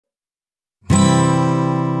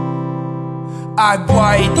I'm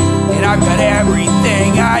white, and I've got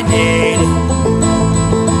everything I need.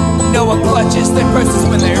 No one clutches their purses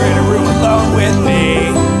when they're in a room alone with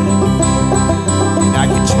me. And I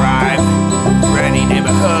can drive for any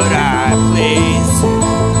neighborhood I please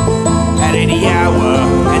at any hour,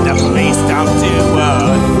 and the police don't do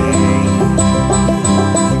a thing.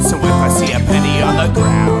 So if I see a penny on the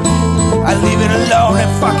ground, I leave it alone and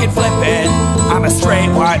fucking flip it. I'm a straight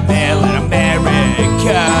white male in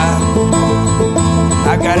America.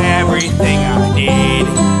 I got everything I need.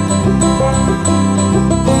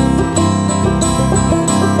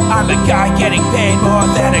 I'm a guy getting paid more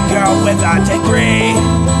than a girl with a degree.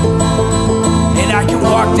 And I can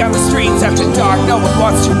walk down the streets after dark, no one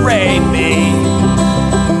wants to rape me.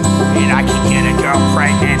 And I can get a girl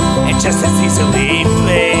pregnant and just as easily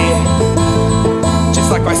flee.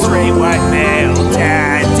 Just like my straight white male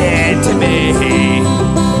dad did to me.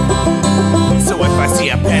 So if I see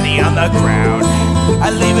a penny on the ground, I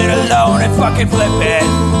leave it alone and fucking flip it.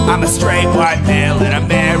 I'm a straight white male in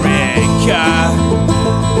America.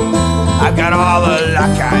 I've got all the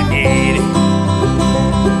luck I need.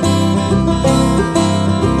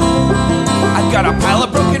 I've got a pile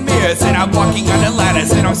of broken mirrors and I'm walking under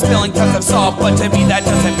ladders and I'm spilling tons of salt, but to me that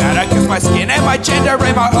doesn't matter, cause my skin and my gender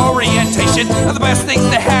and my orientation are the best things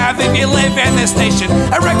to have if you live in this nation.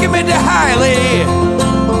 I recommend it highly.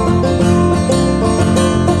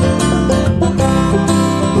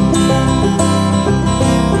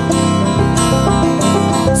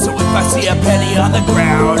 If I see a penny on the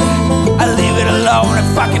ground, I leave it alone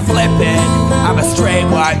and fucking flip it. I'm a straight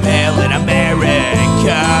white male in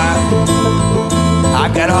America.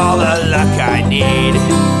 I've got all the luck I need.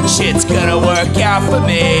 Shit's gonna work out for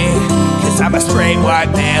me, cause I'm a straight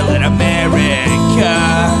white male in America.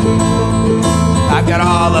 I've got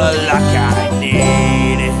all the luck I need.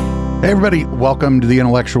 Hey everybody, welcome to the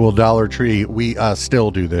Intellectual Dollar Tree. We still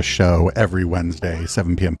do this show every Wednesday,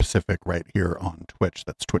 7 p.m. Pacific, right here on Twitch.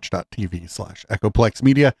 That's twitch.tv/Echoplex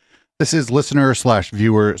Media. This is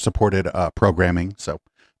listener/viewer supported programming. So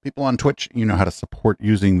people on Twitch, you know how to support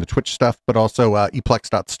using the Twitch stuff, but also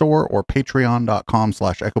eplex.store or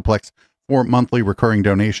patreon.com/Echoplex for monthly recurring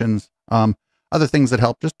donations. Other things that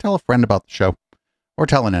help, just tell a friend about the show or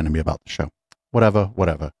tell an enemy about the show.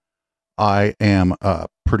 Whatever. I am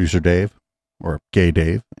producer Dave, or Gay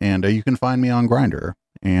Dave, and you can find me on Grindr,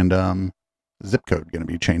 and zip code going to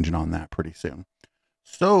be changing on that pretty soon.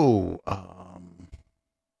 So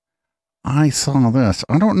I saw this.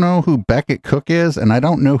 I don't know who Beckett Cook is, and I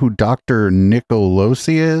don't know who Dr.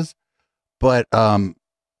 Nicolosi is, but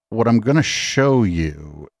what I'm going to show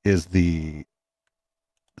you is the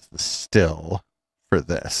still for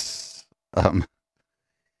this.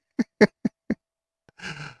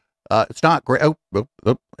 It's not great. Oh,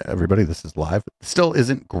 everybody, this is live. It still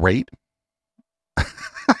isn't great.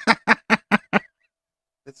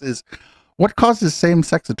 This is what causes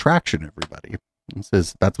same-sex attraction, everybody.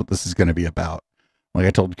 That's what this is going to be about. Like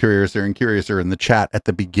I told Curiouser in the chat at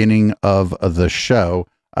the beginning of the show,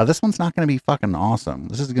 this one's not going to be fucking awesome.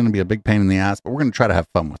 This is going to be a big pain in the ass, but we're going to try to have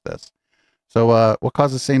fun with this. So what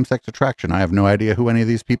causes same-sex attraction? I have no idea who any of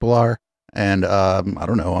these people are. And I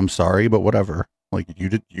don't know. I'm sorry, but whatever. Like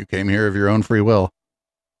you came here of your own free will.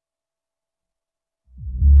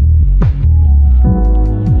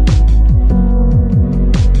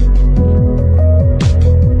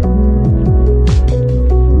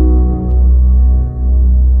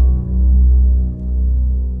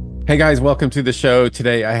 Hey guys, welcome to the show.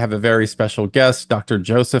 Today I have a very special guest, Dr.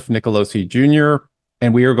 Joseph Nicolosi Jr.,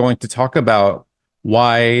 and we are going to talk about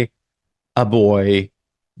why a boy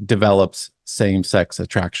develops same-sex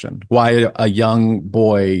attraction. Why a young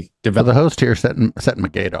boy develops the host here setting my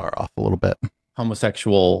gaydar off a little bit.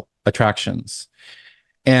 Homosexual attractions.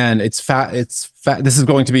 And this is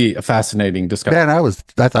going to be a fascinating discussion. Man,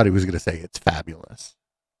 I thought he was going to say it's fabulous.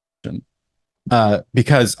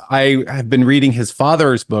 Because I have been reading his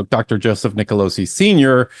father's book, Dr. Joseph Nicolosi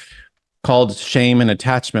Sr., called Shame and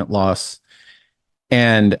Attachment Loss.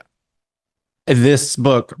 And this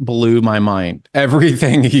book blew my mind.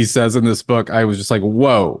 Everything he says in this book, I was just like,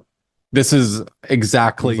 whoa, this is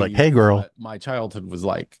exactly like, hey girl, what my childhood was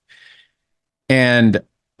like. And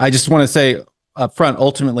I just want to say up front,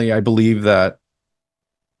 ultimately, I believe that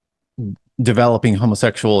developing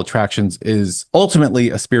homosexual attractions is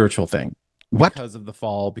ultimately a spiritual thing. What? Because of the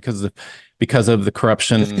fall, because of the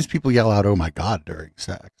corruption. Just because people yell out, oh my God, during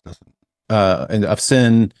sex doesn't. And of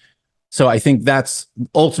sin. So I think that's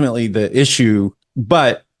ultimately the issue,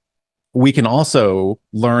 but we can also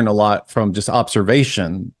learn a lot from just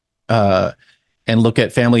observation and look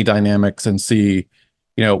at family dynamics and see,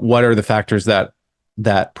 you know, what are the factors that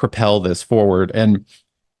that propel this forward. And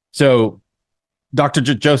so Dr.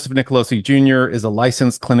 Joseph Nicolosi Jr. is a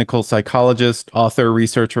licensed clinical psychologist, author,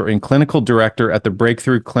 researcher, and clinical director at the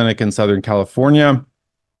Breakthrough Clinic in Southern California.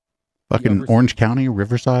 Fucking Orange County,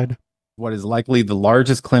 Riverside. What is likely the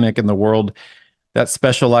largest clinic in the world that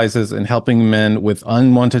specializes in helping men with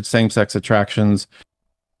unwanted same-sex attractions.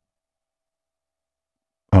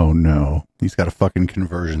 Oh no, he's got a fucking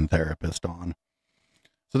conversion therapist on.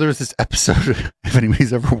 So there's this episode, if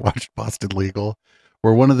anybody's ever watched Boston Legal,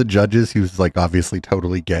 where one of the judges, he was like obviously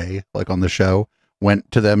totally gay, like on the show,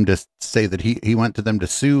 went to them to say that he went to them to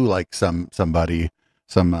sue like somebody,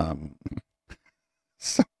 some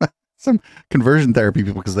conversion therapy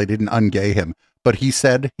people because they didn't ungay him. But he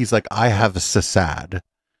said, he's like, I have SAD.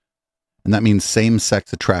 And that means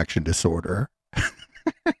same-sex attraction disorder.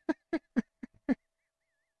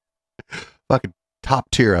 Fucking top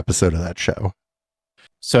tier episode of that show.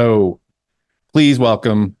 So please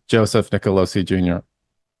welcome Joseph Nicolosi Jr.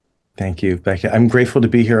 Thank you, Becky. I'm grateful to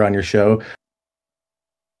be here on your show.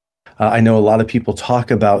 I know a lot of people talk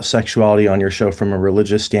about sexuality on your show from a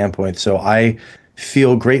religious standpoint, so I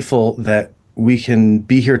feel grateful that we can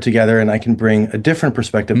be here together and I can bring a different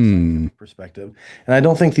perspective. And I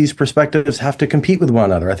don't think these perspectives have to compete with one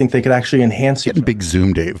another. I think they could actually enhance each other. Getting big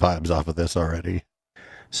Zoom date vibes off of this already.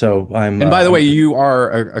 So I'm. And by the way, you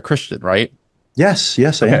are a Christian, right? Yes,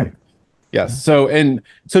 I am. Yes. So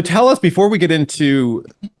tell us, before we get into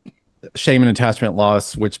shame and attachment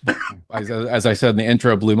loss, which, as I said in the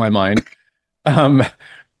intro, blew my mind.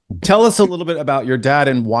 Tell us a little bit about your dad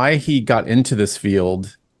and why he got into this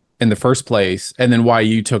field in the first place, and then why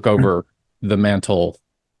you took over the mantle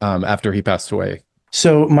after he passed away.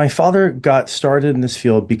 So my father got started in this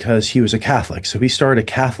field because he was a Catholic. So he started a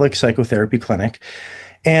Catholic psychotherapy clinic,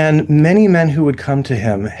 and many men who would come to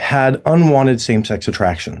him had unwanted same-sex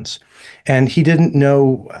attractions, and he didn't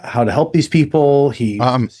know how to help these people.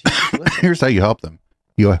 Here's how you help them.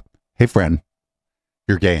 Hey friend,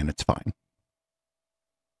 you're gay and it's fine.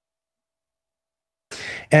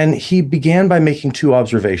 And he began by making two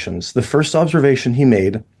observations. The first observation he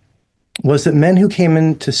made was that men who came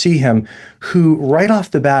in to see him, who right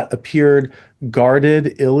off the bat appeared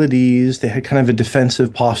guarded, ill at ease, they had kind of a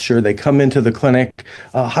defensive posture. They come into the clinic.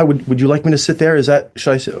 Hi, would you like me to sit there? Is that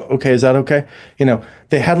okay? You know,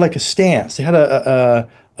 they had like a stance. They had a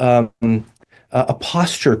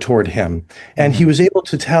posture toward him, and he was able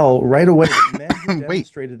to tell right away that men who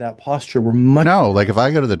demonstrated that posture were much. No, like if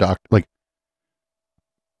I go to the doctor, like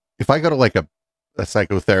if I go to like a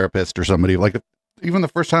psychotherapist or somebody, like even the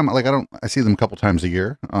first time, like I see them a couple times a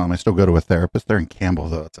year. I still go to a therapist. They're in Campbell,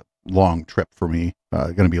 though. It's a long trip for me.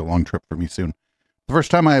 Going to be a long trip for me soon. The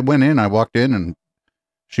first time I went in, I walked in and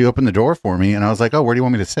she opened the door for me, and I was like, "Oh, where do you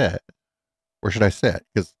want me to sit? Where should I sit?"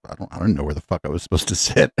 Because I don't know where the fuck I was supposed to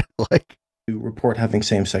sit. Like, report having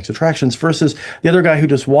same-sex attractions versus the other guy who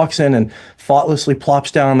just walks in and thoughtlessly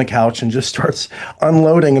plops down on the couch and just starts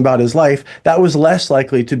unloading about his life. That was less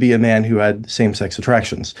likely to be a man who had same-sex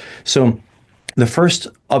attractions. So the first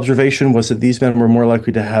observation was that these men were more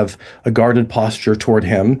likely to have a guarded posture toward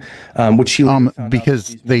him, which he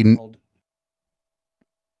because there's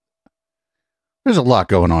a lot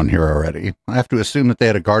going on here already. I have to assume that they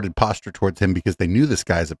had a guarded posture towards him because they knew this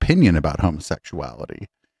guy's opinion about homosexuality.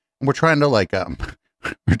 We're trying to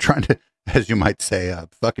we're trying to, as you might say,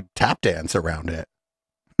 fucking tap dance around it.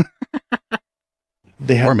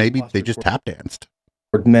 Or maybe they just tap danced.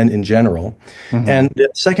 Men in general. Mm-hmm. And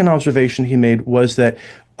the second observation he made was that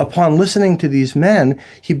upon listening to these men,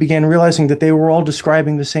 he began realizing that they were all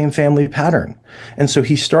describing the same family pattern. And so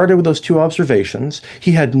he started with those two observations.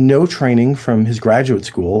 He had no training from his graduate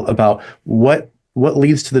school about what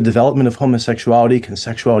leads to the development of homosexuality. Can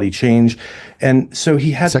sexuality change? And so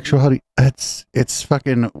he had sexuality. It's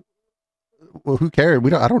fucking. Well, who cares?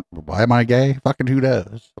 Why am I gay? Fucking who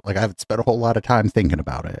does? Like, I haven't spent a whole lot of time thinking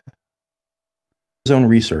about it. His own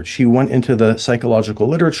research. He went into the psychological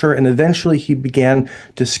literature, and eventually he began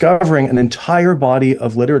discovering an entire body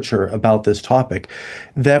of literature about this topic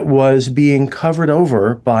that was being covered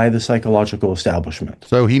over by the psychological establishment.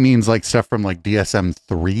 So he means like stuff from like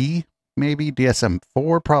DSM-3. Maybe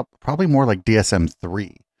DSM-4, probably more like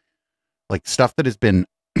DSM-3, like stuff that has been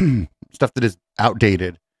stuff that is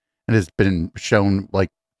outdated and has been shown like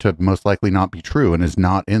to most likely not be true and is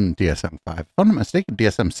not in DSM-5. If I'm not mistaken,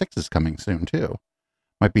 DSM-6 is coming soon too.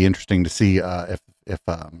 Might be interesting to see if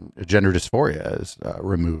gender dysphoria is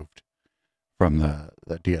removed from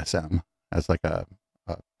the DSM as like a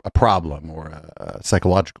problem or a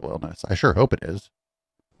psychological illness. I sure hope it is.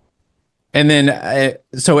 And then,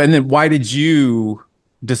 why did you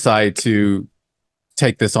decide to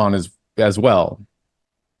take this on as well?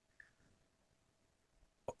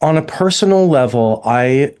 On a personal level,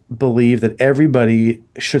 I believe that everybody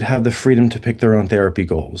should have the freedom to pick their own therapy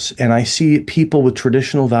goals. And I see people with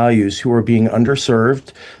traditional values who are being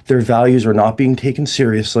underserved. Their values are not being taken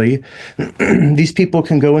seriously. These people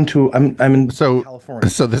can go into, I'm in California.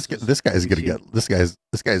 So this guy's gonna get, this guy's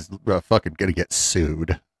fucking gonna get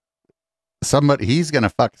sued. He's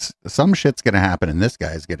gonna some shit's gonna happen, and this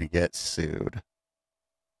guy's gonna get sued.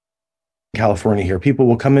 California here. People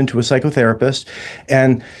will come into a psychotherapist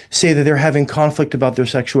and say that they're having conflict about their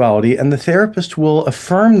sexuality, and the therapist will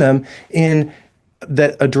affirm them in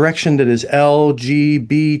that a direction that is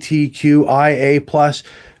LGBTQIA plus,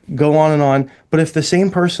 go on and on. But if the same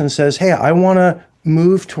person says, hey, I want to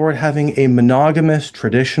move toward having a monogamous,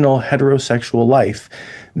 traditional, heterosexual life,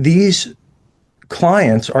 these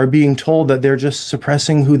clients are being told that they're just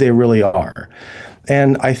suppressing who they really are.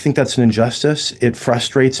 And I think that's an injustice. It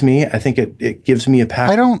frustrates me. I think it gives me a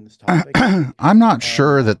passion. I'm not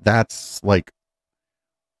sure that that's like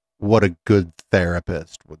what a good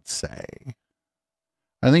therapist would say.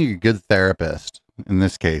 I think a good therapist, in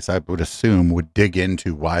this case, I would assume, would dig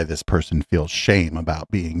into why this person feels shame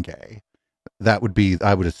about being gay. That would be,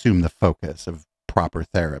 I would assume, the focus of proper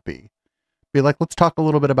therapy. Be like, let's talk a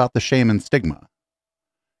little bit about the shame and stigma.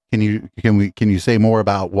 Can you say more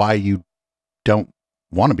about why you don't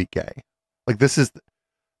want to be gay? Like,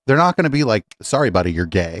 they're not going to be like, sorry buddy, you're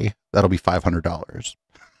gay, that'll be $500.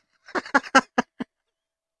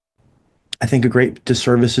 I think a great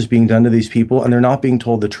disservice is being done to these people, and they're not being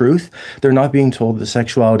told the truth. They're not being told that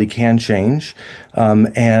sexuality can change.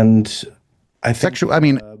 And I think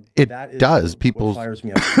it does.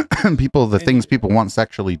 The things people want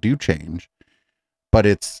sexually do change, but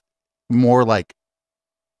it's more like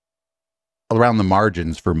around the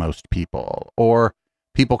margins for most people, or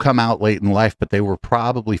people come out late in life, but they were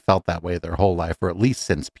probably felt that way their whole life, or at least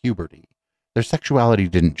since puberty. Their sexuality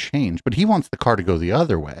didn't change, but he wants the car to go the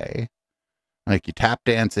other way. Like, you tap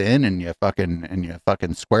dance in and you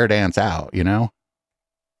fucking square dance out, you know?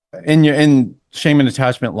 In shame and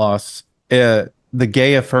attachment loss, the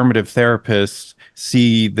gay affirmative therapists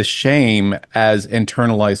see the shame as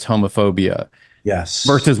internalized homophobia. Yes.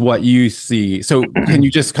 Versus what you see. So can you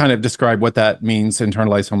just kind of describe what that means,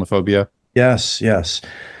 internalized homophobia? Yes.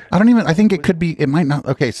 I think it could be, it might not.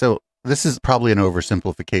 Okay. So this is probably an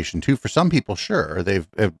oversimplification too. For some people, sure, they've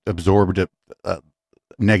absorbed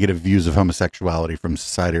negative views of homosexuality from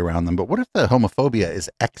society around them. But what if the homophobia is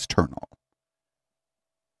external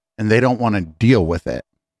and they don't want to deal with it?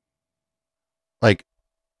 Like,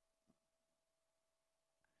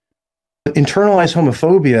 internalized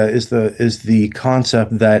homophobia is the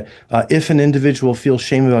concept that if an individual feels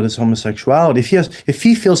shame about his homosexuality, if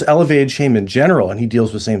he feels elevated shame in general and he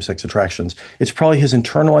deals with same-sex attractions, it's probably his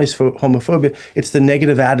internalized homophobia. It's the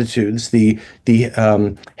negative attitudes, the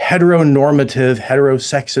heteronormative,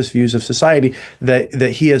 heterosexist views of society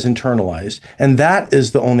that he has internalized, and that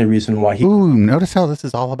is the only reason why he. Ooh, notice how this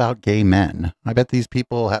is all about gay men. I bet these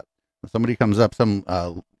people have. Somebody comes up, some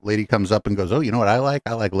lady comes up and goes, oh, you know what I like?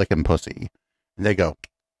 I like licking pussy. And they go,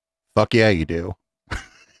 fuck yeah, you do.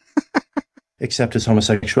 Accept his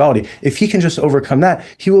homosexuality. If he can just overcome that,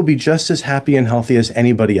 he will be just as happy and healthy as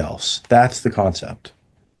anybody else. That's the concept.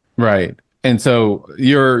 Right. And so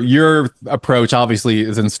your approach obviously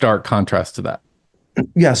is in stark contrast to that.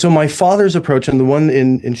 Yeah, so my father's approach, and the one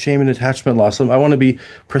in shame and attachment loss, I want to be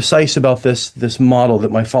precise about this model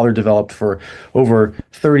that my father developed for over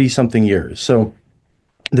 30-something years. So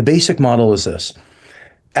the basic model is this.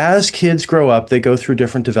 As kids grow up, they go through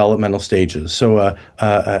different developmental stages. So a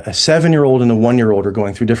 7-year-old and a 1-year-old are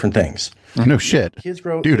going through different things. No shit. Kids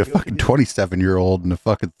grow, dude, a fucking 27-year-old and a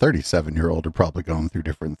fucking 37-year-old are probably going through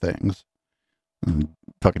different things.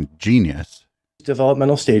 Fucking genius.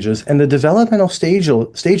 Developmental stages, and the developmental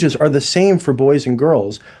stages are the same for boys and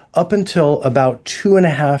girls up until about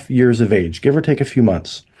 2.5 years of age, give or take a few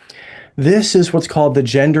months. This is what's called the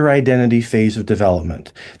gender identity phase of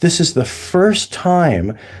development. This is the first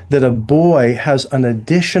time that a boy has an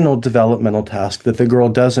additional developmental task that the girl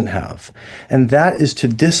doesn't have, and that is to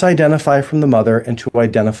disidentify from the mother and to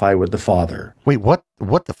identify with the father. Wait, what?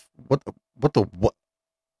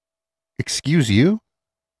 Excuse you?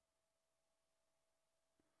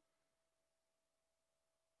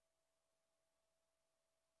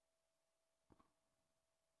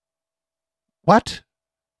 What?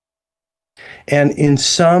 And in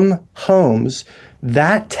some homes,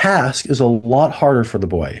 that task is a lot harder for the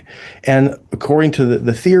boy. And according to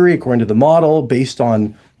the theory, according to the model, based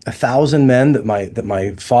on 1,000 men that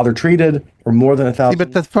my father treated, or more than 1,000.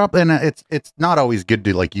 But that's probably, and it's not always good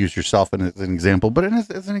to like use yourself as an example, but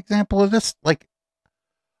as an example of this, like,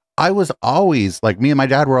 I was always like, me and my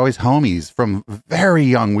dad were always homies from very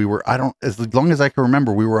young. We were, as long as I can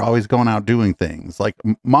remember, we were always going out doing things. Like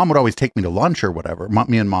mom would always take me to lunch or whatever.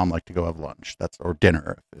 Me and mom like to go have lunch. Or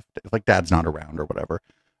dinner if like dad's not around or whatever.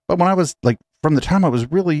 But when I was like, from the time I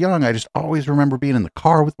was really young, I just always remember being in the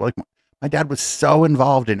car with like, my dad was so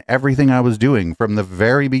involved in everything I was doing from the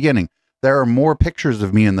very beginning. There are more pictures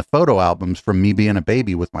of me in the photo albums from me being a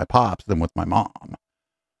baby with my pops than with my mom.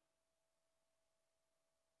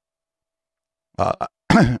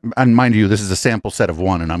 And mind you, this is a sample set of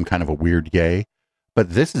one, and I'm kind of a weird gay,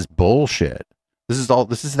 but this is bullshit. This is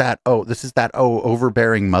that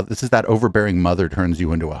overbearing mother turns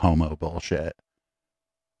you into a homo bullshit.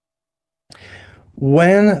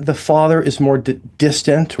 When the father is more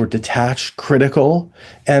distant or detached, critical,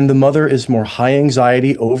 and the mother is more high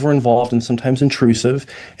anxiety, over involved, and sometimes intrusive,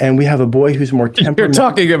 and we have a boy who's more temperamental. You're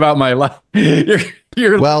talking about my life.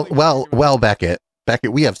 You're well, Beckett,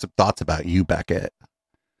 we have some thoughts about you, Beckett.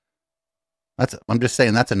 I'm just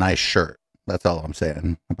saying that's a nice shirt. That's all I'm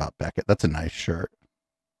saying about Beckett. That's a nice shirt.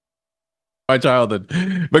 My childhood,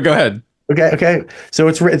 but go ahead. Okay. So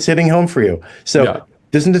it's hitting home for you. So. Yeah.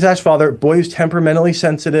 Distant detached father, boy who's temperamentally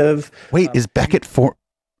sensitive. Wait, is Beckett Cook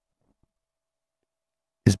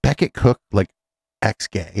like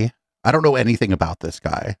ex-gay? I don't know anything about this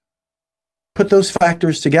guy. Put those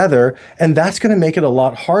factors together, and that's going to make it a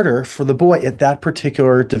lot harder for the boy at that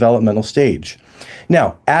particular developmental stage.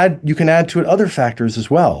 Now, you can add to it other factors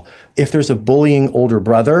as well. If there's a bullying older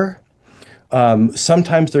brother,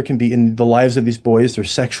 sometimes there can be in the lives of these boys,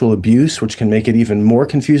 there's sexual abuse, which can make it even more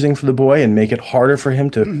confusing for the boy and make it harder for him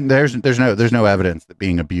to. There's no evidence that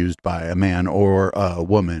being abused by a man or a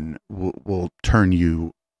woman will turn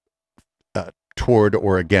you toward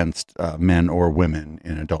or against men or women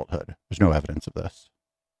in adulthood. There's no evidence of this.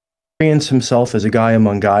 Experience himself as a guy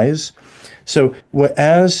among guys. So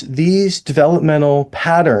as these developmental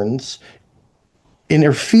patterns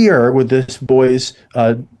interfere with this boy's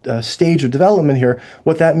stage of development here,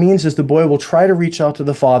 what that means is the boy will try to reach out to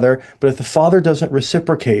the father, but if the father doesn't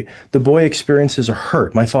reciprocate, the boy experiences a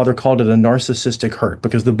hurt. My father called it a narcissistic hurt,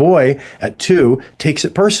 because the boy at 2 takes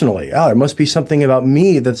it personally. There must be something about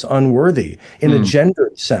me that's unworthy in a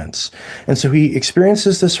gendered sense. And so he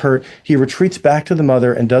experiences this hurt, he retreats back to the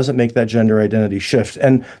mother and doesn't make that gender identity shift.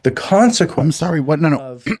 And the consequence... I'm sorry, what?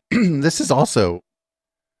 No. This is also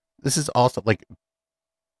like...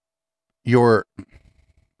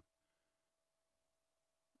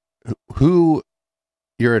 who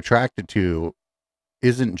you're attracted to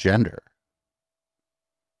isn't gender.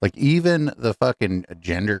 Like even the fucking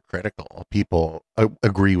gender critical people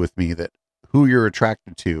agree with me that who you're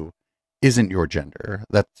attracted to isn't your gender.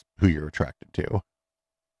 That's who you're attracted to.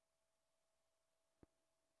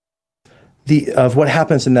 Of what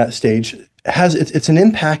happens in that stage it's an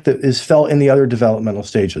impact that is felt in the other developmental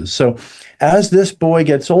stages. So as this boy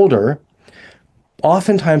gets older,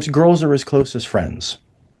 oftentimes girls are his closest friends.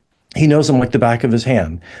 He knows them like the back of his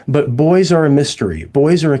hand. But boys are a mystery.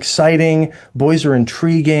 Boys are exciting. Boys are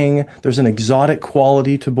intriguing. There's an exotic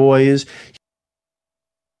quality to boys.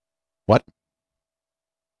 What?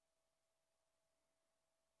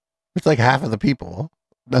 It's like half of the people.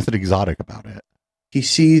 Nothing exotic about it. He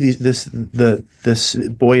sees this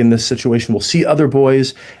boy in this situation will see other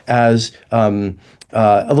boys as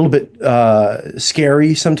a little bit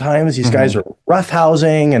scary sometimes. These guys are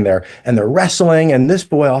roughhousing and they're wrestling, and this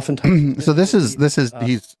boy oftentimes. So this is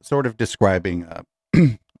he's sort of describing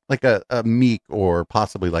like a meek or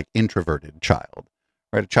possibly like introverted child,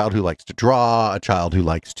 right? A child who likes to draw, a child who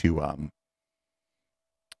likes to I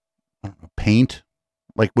don't know, paint,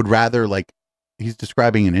 like would rather like. He's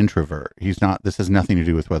describing an introvert. This has nothing to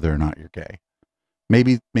do with whether or not you're gay.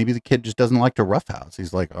 Maybe the kid just doesn't like to roughhouse.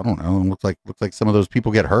 He's like, I don't know. Looks like some of those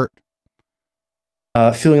people get hurt.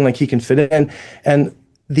 Feeling like he can fit in. And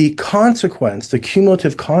the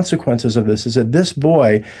cumulative consequences of this is that this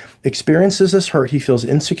boy experiences this hurt. He feels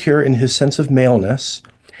insecure in his sense of maleness.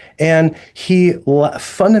 And he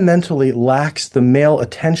fundamentally lacks the male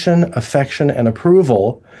attention, affection, and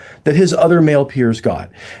approval that his other male peers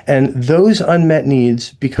got. And those unmet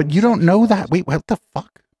needs become... But you don't know that. Wait, what the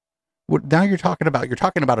fuck? Now you're talking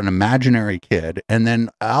about an imaginary kid, and then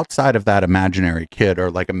outside of that imaginary kid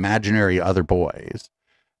are like imaginary other boys.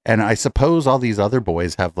 And I suppose all these other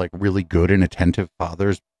boys have like really good and attentive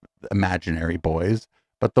fathers, imaginary boys.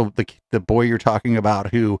 But the boy you're talking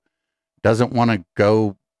about who doesn't want to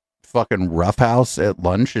go fucking roughhouse at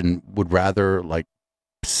lunch and would rather like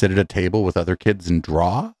sit at a table with other kids and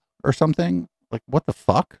draw or something, like what the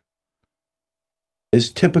fuck,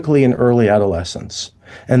 is typically in early adolescence.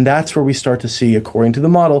 And that's where we start to see, according to the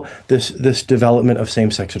model, this development of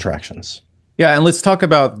same-sex attractions. Yeah, and let's talk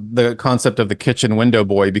about the concept of the kitchen window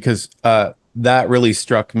boy, because that really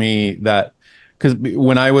struck me, that because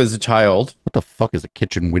when I was a child, What the fuck is a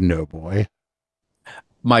kitchen window boy?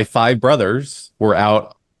 my 5 brothers were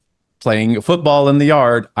out playing football in the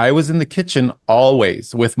yard. I was in the kitchen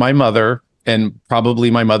always with my mother and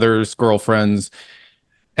probably my mother's girlfriends.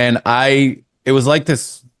 And it was like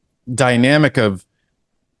this dynamic of,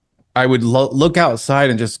 I would look outside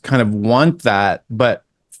and just kind of want that, but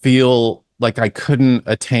feel like I couldn't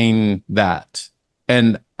attain that.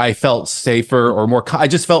 And I felt safer or more, I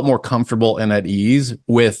just felt more comfortable and at ease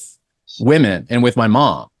with women and with my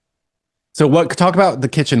mom. So talk about the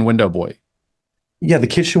kitchen window boy. Yeah, the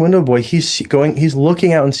kitchen window boy, he's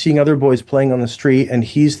looking out and seeing other boys playing on the street, and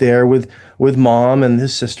he's there with mom and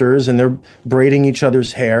his sisters, and they're braiding each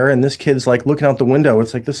other's hair, and this kid's like looking out the window.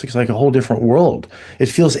 It's like, this looks like a whole different world. It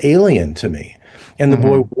feels alien to me. And the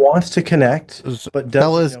boy wants to connect, but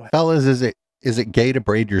doesn't. Fellas, is it gay to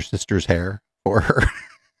braid your sister's hair for her?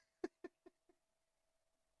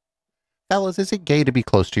 Fellas, is it gay to be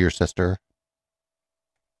close to your sister?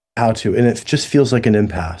 How to, and it just feels like an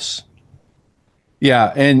impasse.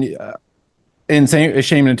 Yeah, and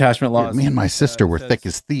shame and attachment laws. Me and my sister were thick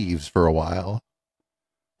as thieves for a while.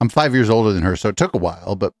 I'm 5 years older than her, so it took a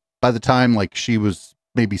while, but by the time like she was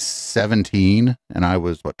maybe 17 and I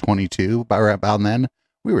was 22, by around then,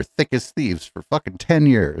 we were thick as thieves for fucking 10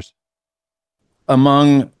 years.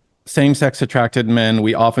 Among same-sex attracted men,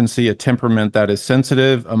 we often see a temperament that is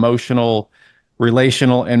sensitive, emotional,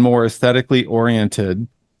 relational, and more aesthetically oriented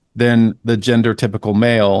than the gender typical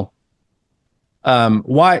male.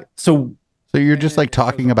 Why? So you're just like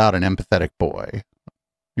talking about an empathetic boy.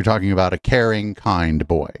 You're talking about a caring, kind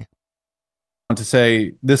boy. To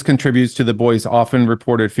say this contributes to the boy's often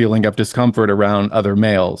reported feeling of discomfort around other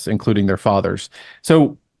males, including their fathers.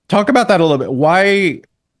 So talk about that a little bit.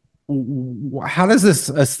 How does this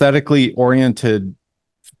aesthetically oriented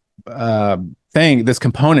this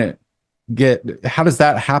component how does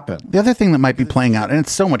that happen? The other thing that might be playing out, and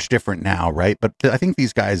it's so much different now, right? But I think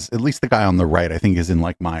these guys, at least the guy on the right, I think is in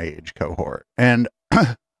like my age cohort. And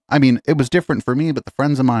I mean, it was different for me, but the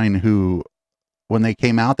friends of mine who, when they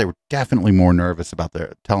came out, they were definitely more nervous about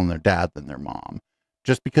telling their dad than their mom.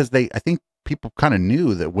 Just because I think people kind of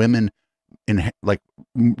knew that women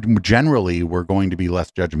generally were going to be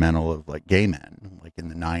less judgmental of like gay men, like in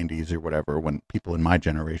the 90s or whatever, when people in my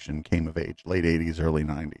generation came of age, late 80s, early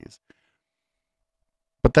 90s.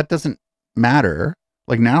 But that doesn't matter.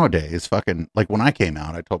 Like nowadays, fucking, like when I came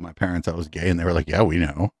out, I told my parents I was gay and they were like, yeah, we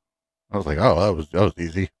know. I was like, oh, that was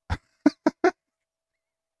easy.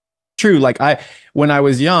 True. Like when I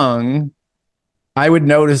was young, I would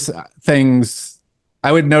notice things.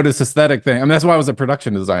 I would notice aesthetic things. I mean, that's why I was a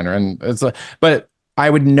production designer. And but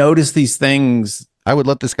I would notice these things. I would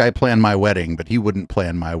let this guy plan my wedding, but he wouldn't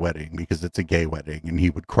plan my wedding because it's a gay wedding, and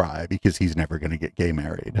he would cry because he's never going to get gay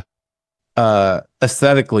married.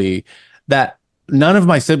 Aesthetically, that none of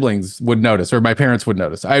my siblings would notice, or my parents would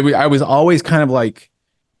notice. I was always kind of like,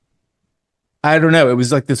 I don't know. It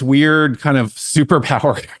was like this weird kind of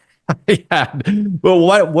superpower I had. But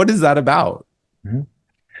what is that about? Mm-hmm.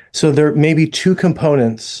 So there may be two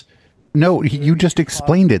components. No, you just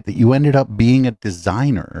explained it, that you ended up being a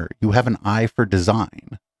designer. You have an eye for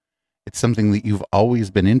design. It's something that you've always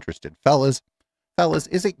been interested. Fellas,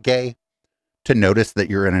 is it gay to notice that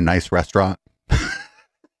you're in a nice restaurant?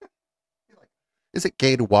 Is it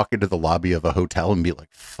gay to walk into the lobby of a hotel and be like,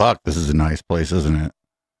 fuck, this is a nice place, isn't it?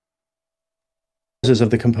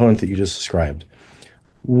 Of the component that you just described.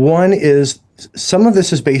 One is, some of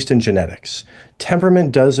this is based in genetics.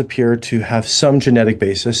 Temperament does appear to have some genetic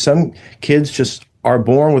basis. Some kids just are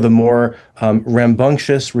born with a more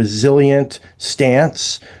rambunctious, resilient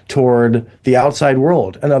stance toward the outside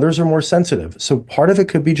world, and others are more sensitive. So part of it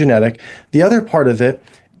could be genetic. The other part of it,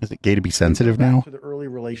 is it gay to be sensitive now? To the early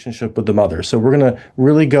relationship with the mother. So we're going to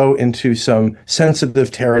really go into some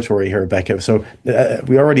sensitive territory here, Becca. So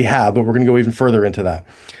we already have, but we're going to go even further into that.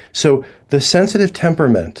 So the sensitive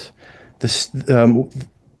temperament,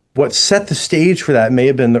 what set the stage for that may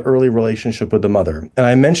have been the early relationship with the mother. And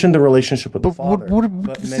I mentioned the relationship with the father.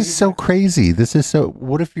 This is so crazy. This is so,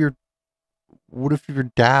 what if your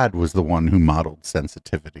dad was the one who modeled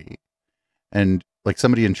sensitivity? And like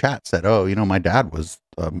somebody in chat said, oh, you know, my dad was,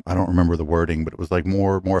 I don't remember the wording, but it was like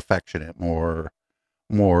more affectionate, more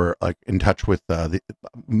like in touch with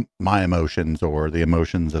my emotions or the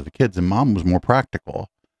emotions of the kids. And mom was more practical.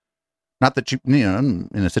 Not that you know, in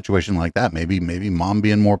a situation like that, maybe mom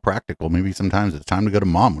being more practical, maybe sometimes it's time to go to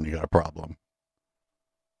mom when you got a problem.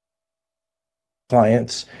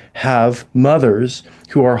 clients have mothers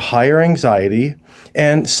who are higher anxiety,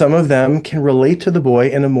 and some of them can relate to the boy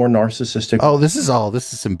in a more narcissistic Oh, this is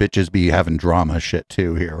some bitches be having drama shit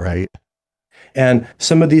too here, right? And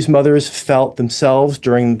some of these mothers felt themselves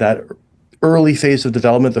during that early phase of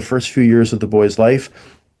development, the first few years of the boy's life.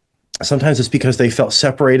 Sometimes it's because they felt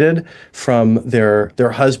separated from their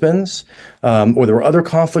husbands, or there were other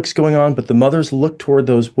conflicts going on, but the mothers looked toward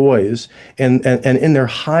those boys and in their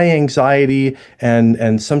high anxiety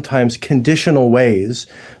and sometimes conditional ways,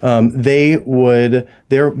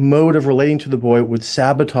 their mode of relating to the boy would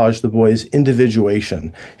sabotage the boy's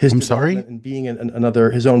individuation, his I'm sorry? development and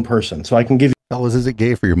being his own person. So I can give you. Fellas, is it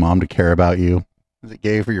gay for your mom to care about you? Is it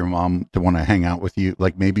gay for your mom to want to hang out with you?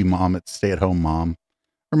 Like maybe mom, it's stay-at-home mom.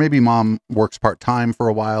 Or maybe mom works part-time for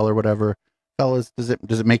a while or whatever. Fellas, does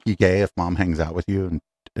it make you gay if mom hangs out with you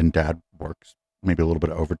and dad works maybe a little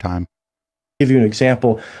bit of overtime? Give you an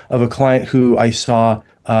example of a client who I saw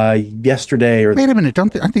yesterday. Wait a minute,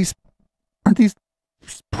 aren't these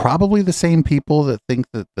probably the same people that think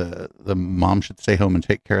that the mom should stay home and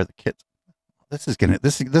take care of the kids?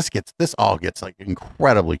 This all gets like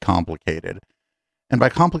incredibly complicated. And by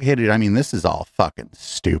complicated, I mean this is all fucking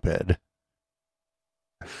stupid.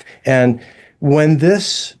 And when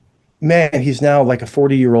this man, he's now like a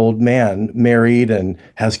 40-year-old man, married and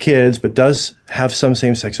has kids, but does have some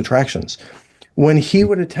same-sex attractions. When he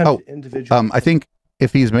would attempt I think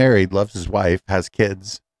if he's married, loves his wife, has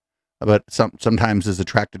kids, but sometimes is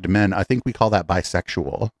attracted to men, I think we call that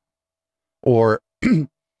bisexual. Or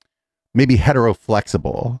maybe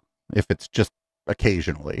heteroflexible if it's just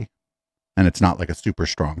occasionally and it's not like a super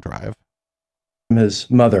strong drive.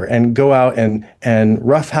 His mother and go out and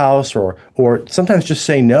roughhouse or sometimes just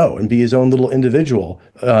say no and be his own little individual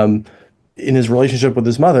in his relationship with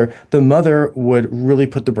his mother, the mother would really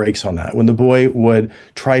put the brakes on that. When the boy would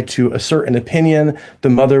try to assert an opinion, the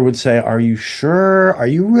mother would say, "Are you sure? Are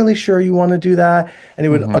you really sure you want to do that?" And it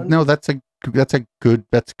would no, that's good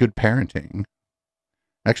parenting.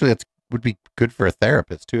 Actually, would be good for a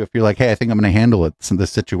therapist too. If you're like, "Hey, I think I'm going to handle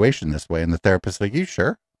this situation this way," and the therapist's like, "You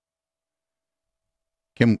sure?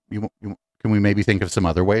 Can we maybe think of some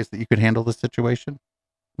other ways that you could handle this situation?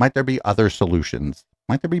 Might there be other solutions?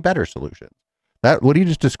 Might there be better solutions?" That what you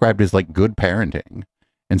just described is like good parenting.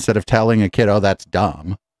 Instead of telling a kid, "Oh, that's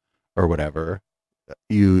dumb," or whatever,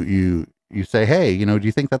 you say, "Hey, do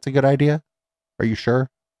you think that's a good idea? Are you sure?"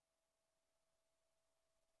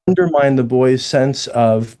 Undermine the boy's sense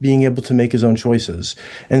of being able to make his own choices.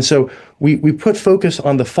 And so we put focus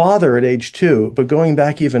on the father at age 2, but going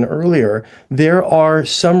back even earlier, there are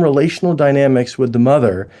some relational dynamics with the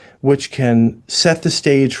mother which can set the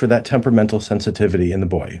stage for that temperamental sensitivity in the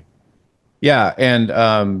boy. Yeah, and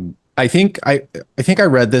I think I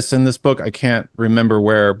read this in this book. I can't remember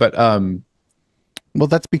where, but well,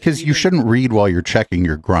 that's because you shouldn't read while you're checking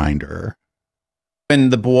your grinder. When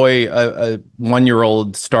the boy, a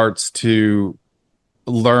 1-year-old, starts to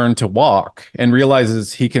learn to walk and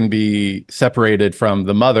realizes he can be separated from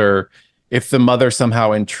the mother, if the mother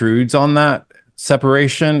somehow intrudes on that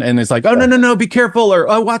separation and is like, "Oh, no, be careful," or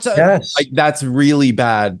 "Oh, watch out," yes, like that's really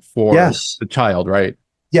bad for the child, right?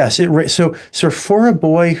 Yes, so for a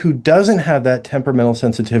boy who doesn't have that temperamental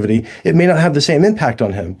sensitivity, it may not have the same impact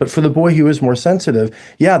on him. But for the boy who is more sensitive,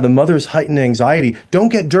 yeah, the mother's heightened anxiety. Don't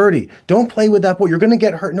get dirty. Don't play with that boy. You're going to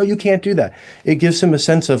get hurt. No, you can't do that. It gives him a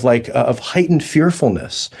sense of of heightened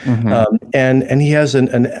fearfulness, and he has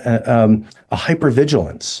a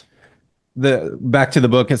hypervigilance. Back to the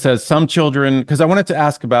book, it says some children, because I wanted to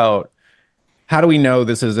ask about how do we know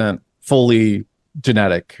this isn't fully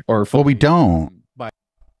genetic or fully. Well, we don't.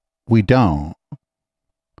 We don't.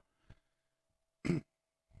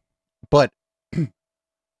 But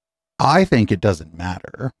I think it doesn't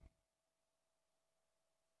matter.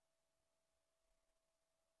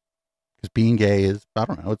 Because being gay is, I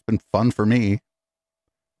don't know, it's been fun for me.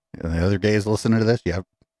 And the other gays listening to this, you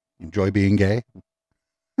enjoy being gay?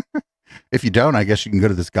 If you don't, I guess you can go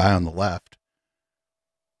to this guy on the left.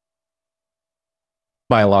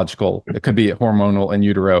 Biological. It could be hormonal in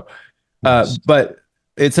utero. But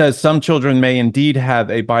it says some children may indeed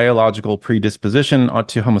have a biological predisposition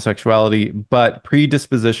to homosexuality, but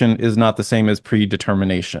predisposition is not the same as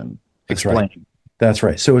predetermination. Explain. Right. That's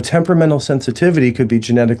right. So a temperamental sensitivity could be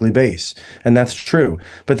genetically based, and that's true.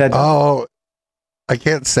 But that I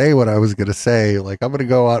can't say what I was going to say. Like I'm going to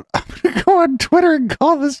go on Twitter and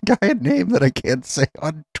call this guy a name that I can't say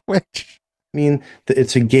on Twitch. I mean,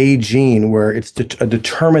 it's a gay gene where it's a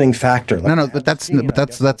determining factor. Like but that's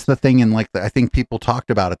the thing. And I think people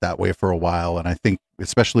talked about it that way for a while. And I think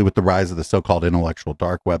especially with the rise of the so-called intellectual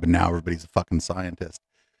dark web, and now everybody's a fucking scientist.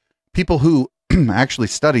 People who actually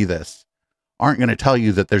study this aren't going to tell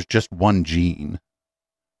you that there's just one gene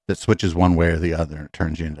that switches one way or the other and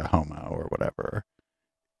turns you into homo or whatever.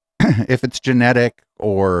 If it's genetic,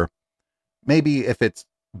 or maybe if it's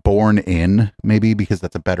born in, maybe because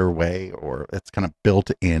that's a better way, or it's kind of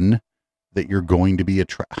built in that you're going to be I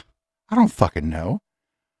don't fucking know.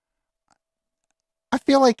 I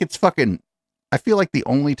feel like the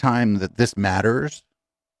only time that this matters,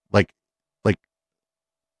 like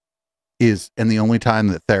is, and the only time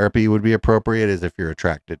that therapy would be appropriate is if you're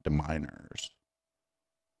attracted to minors.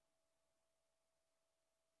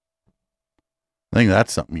 I think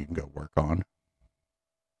that's something you can go work on.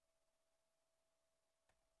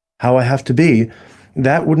 How I have to be,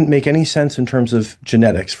 that wouldn't make any sense in terms of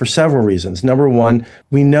genetics for several reasons. Number one,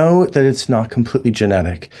 we know that it's not completely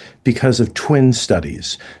genetic because of twin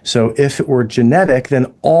studies. So if it were genetic,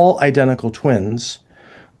 then all identical twins,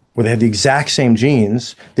 where they have the exact same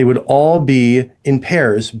genes, they would all be in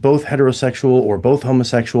pairs, both heterosexual or both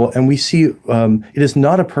homosexual. And we see it is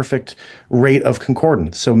not a perfect rate of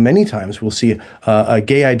concordance. So many times we'll see a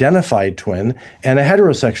gay identified twin and a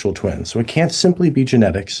heterosexual twin. So it can't simply be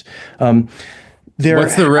genetics. What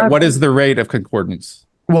is the rate of concordance?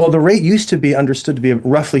 Well, the rate used to be understood to be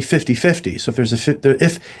roughly 50-50. So if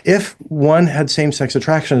there's if one had same-sex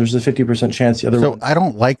attraction, there's a 50% chance the other one. So I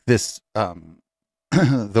don't like this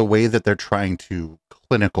the way that they're trying to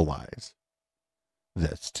clinicalize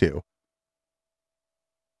this too.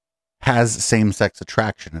 Has same-sex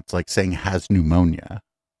attraction. It's like saying has pneumonia.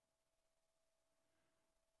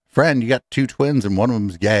 Friend, you got two twins and one of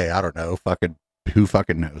them's gay. I don't know. Who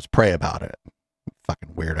fucking knows? Pray about it.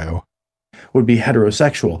 Fucking weirdo. Would be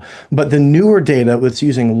heterosexual. But the newer data that's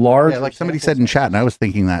using large... Yeah, like somebody said in chat, and I was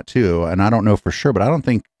thinking that too, and I don't know for sure, but I don't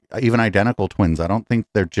think even identical twins, I don't think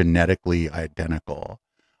they're genetically identical.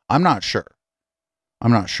 I'm not sure.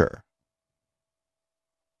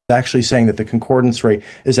 Actually saying that the concordance rate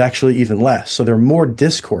is actually even less. So they're more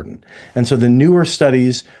discordant. And so the newer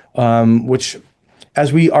studies, which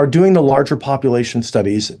as we are doing the larger population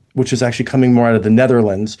studies, which is actually coming more out of the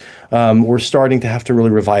Netherlands, we're starting to have to really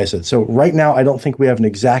revise it. So right now, I don't think we have an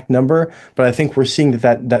exact number, but I think we're seeing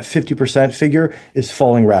that 50% figure is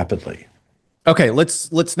falling rapidly. Okay,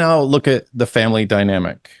 let's now look at the family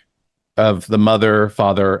dynamic of the mother,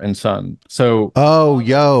 father, and son. So,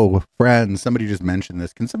 friends, somebody just mentioned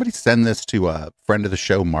this. Can somebody send this to a friend of the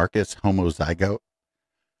show, Marcus, homozygote?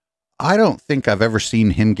 I don't think I've ever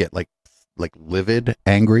seen him get like livid,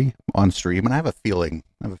 angry on stream, and I have a feeling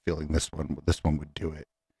this one would do it.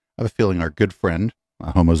 I have a feeling our good friend,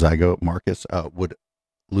 homozygote Marcus, would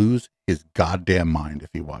lose his goddamn mind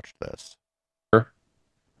if he watched this.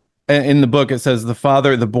 In the book, it says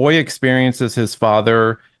the boy experiences his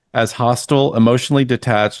father as hostile, emotionally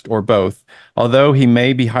detached, or both. Although he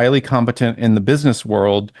may be highly competent in the business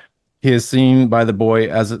world, he is seen by the boy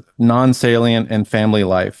as non-salient in family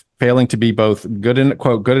life, failing to be both good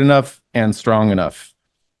enough and strong enough.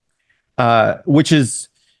 Which is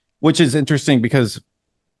interesting because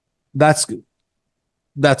that's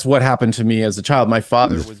what happened to me as a child. My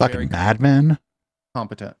father was fucking madman,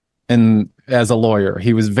 competent. And as a lawyer,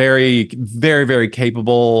 he was very, very, very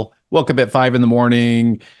capable. Woke up at 5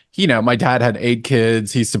 a.m. You know, my dad had 8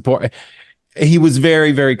 kids. He was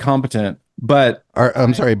very, very competent. But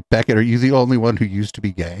I'm sorry, Beckett, are you the only one who used to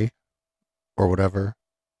be gay or whatever?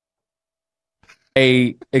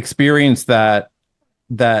 I experienced that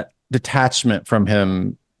detachment from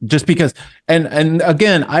him just because, and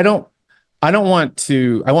again, I don't want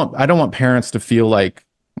parents to feel like,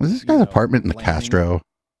 was this guy's apartment in the Castro?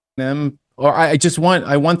 Them, or I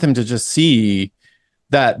want them to just see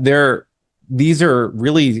that these are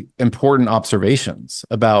really important observations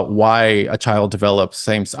about why a child develops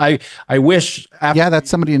I wish that's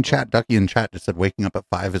somebody in chat, Ducky in chat, just said waking up at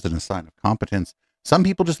 5 isn't a sign of competence. Some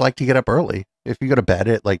people just like to get up early. If you go to bed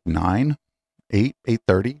at like 9, 8,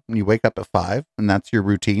 8:30, and you wake up at 5 and that's your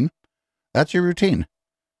routine,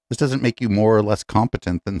 This doesn't make you more or less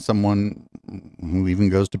competent than someone who even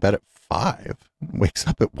goes to bed at 5 and wakes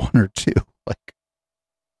up at 1 or 2. Like,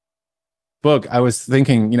 book, I was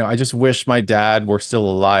thinking, I just wish my dad were still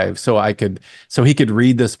alive so he could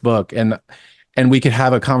read this book and we could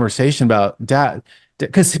have a conversation about dad,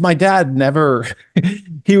 because my dad never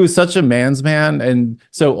he was such a man's man and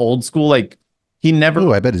so old school. Like he never.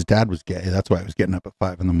 Oh, I bet his dad was gay. That's why I was getting up at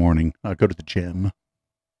 5 a.m. Go to the gym.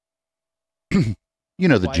 You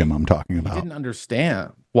know the gym I'm talking about. He didn't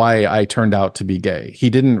understand why I turned out to be gay. He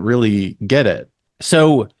didn't really get it.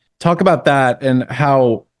 So talk about that and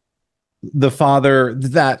how the father,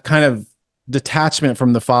 that kind of detachment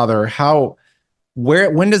from the father, how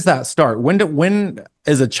when does that start? When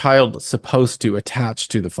is a child supposed to attach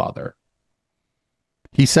to the father?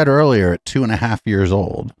 He said earlier at 2.5 years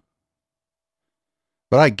old.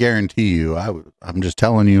 But I guarantee you, I'm just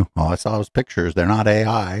telling you, all I saw was pictures. They're not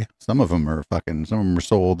AI. Some of them are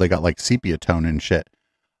sold. They got like sepia tone and shit.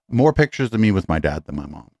 More pictures of me with my dad than my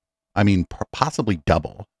mom. I mean, possibly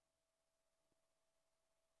double.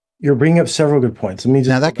 You're bringing up several good points.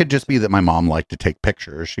 Now, that could just be that my mom liked to take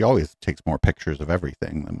pictures. She always takes more pictures of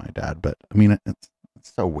everything than my dad. But I mean, it's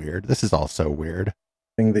so weird. This is all so weird.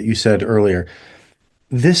 Thing that you said earlier.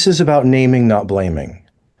 This is about naming, not blaming.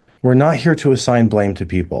 We're not here to assign blame to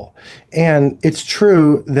people. And it's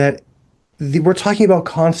true that we're talking about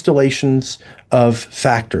constellations of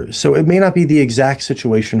factors. So it may not be the exact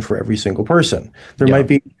situation for every single person. There might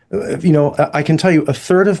be, I can tell you a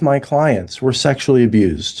third of my clients were sexually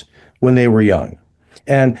abused when they were young.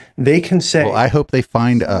 And they can say, well, I hope they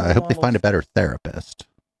find a better therapist.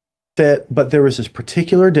 But there was this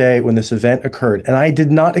particular day when this event occurred, and I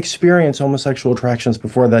did not experience homosexual attractions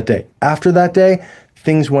before that day. After that day,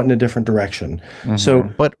 things went in a different direction. Mm-hmm. So,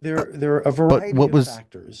 but there are a variety of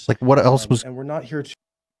factors. Like, what else was? And we're not here to.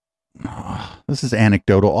 This is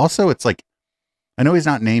anecdotal. Also, it's like, I know he's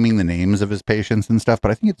not naming the names of his patients and stuff, but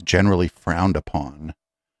I think it's generally frowned upon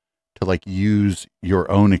to like use your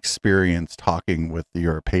own experience talking with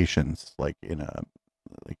your patients, like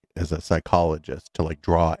as a psychologist, to like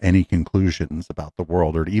draw any conclusions about the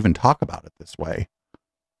world or to even talk about it this way.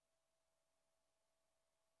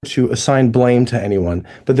 To assign blame to anyone,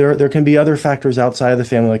 but there can be other factors outside of the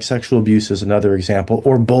family, like sexual abuse is another example,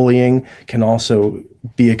 or bullying can also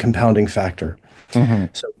be a compounding factor. Mm-hmm.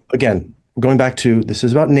 So again, going back to, this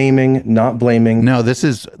is about naming, not blaming. No, this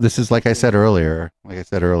is like I said earlier.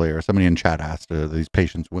 Somebody in chat asked, these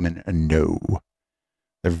patients women? No,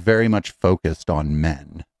 they're very much focused on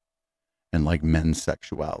men and like men's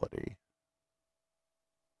sexuality.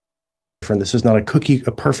 This is not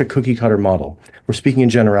a perfect cookie cutter model. We're speaking in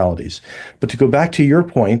generalities. But to go back to your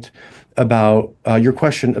point about your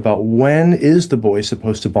question about when is the boy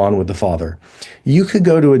supposed to bond with the father, you could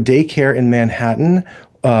go to a daycare in Manhattan.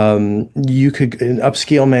 You could, in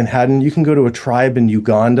upscale Manhattan, you can go to a tribe in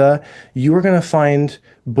Uganda. You are going to find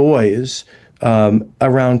boys around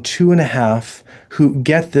 2.5 who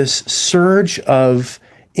get this surge of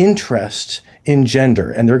interest in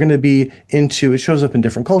gender, and they're going to be into, it shows up in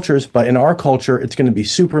different cultures, but in our culture, it's going to be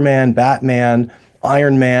Superman, Batman,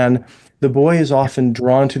 Iron Man. The boy is often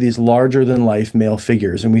drawn to these larger than life male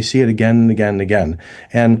figures, and we see it again and again and again.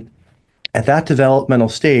 And at that developmental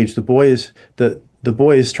stage, the boy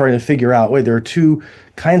is trying to figure out, wait, there are two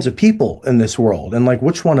kinds of people in this world, and like,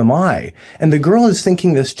 which one am I? And the girl is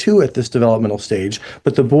thinking this too at this developmental stage,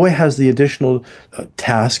 but the boy has the additional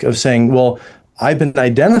task of saying, well, I've been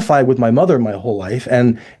identified with my mother my whole life,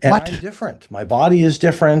 and I'm different. My body is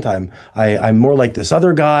different. I'm more like this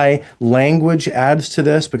other guy. Language adds to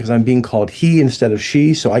this because I'm being called he instead of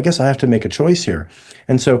she. So I guess I have to make a choice here.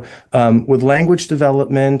 And so with language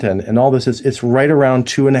development and all this, it's right around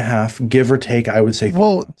 2.5, give or take, I would say.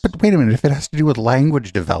 Well, but wait a minute. If it has to do with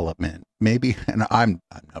language development, maybe, and I'm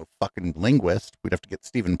no fucking linguist. We'd have to get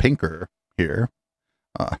Steven Pinker here,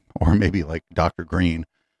 or maybe like Dr. Green.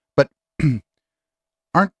 But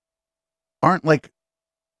aren't like,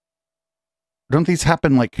 don't these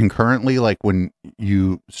happen like concurrently? Like when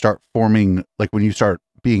you start forming, like when you start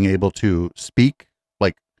being able to speak,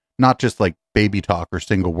 like not just like baby talk or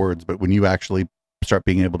single words, but when you actually start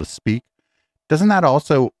being able to speak, doesn't that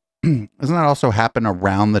also happen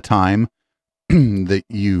around the time that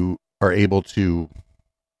you are able to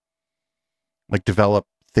like develop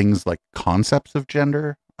things like concepts of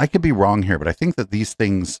gender? I could be wrong here, but I think that these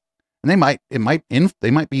things, and they might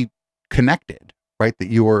be connected, right?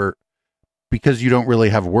 That because you don't really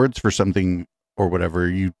have words for something or whatever,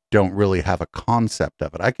 you don't really have a concept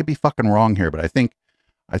of it. I could be fucking wrong here, but I think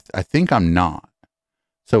I'm not.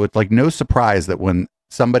 So it's like no surprise that when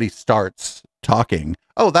somebody starts talking,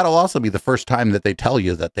 that'll also be the first time that they tell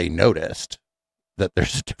you that they noticed that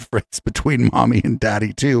there's a difference between mommy and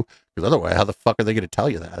daddy too. Because otherwise, how the fuck are they going to tell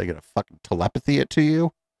you that? Are they going to fucking telepathy it to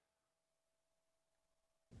you?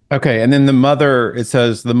 Okay, and then it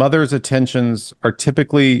says the mother's attentions are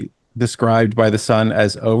typically described by the son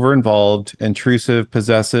as over-involved, intrusive,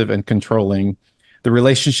 possessive, and controlling. The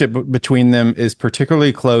relationship between them is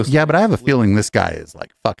particularly close. Yeah, but I have a feeling this guy is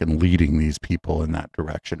like fucking leading these people in that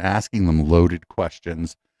direction, asking them loaded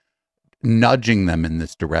questions, nudging them in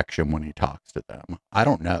this direction when he talks to them. I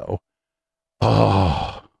don't know.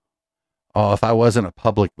 If I wasn't a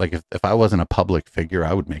public, like if I wasn't a public figure,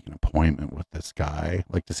 I would make an appointment with this guy,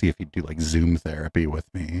 like to see if he'd do like Zoom therapy with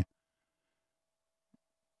me.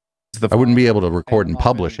 I wouldn't be able to record and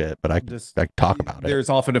publish it, but I could talk about it. There's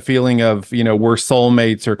often a feeling of, you know, we're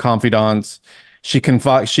soulmates or confidants. She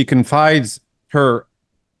confides her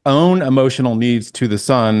own emotional needs to the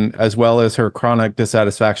son, as well as her chronic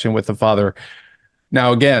dissatisfaction with the father.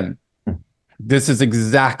 Now, again, this is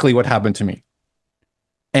exactly what happened to me.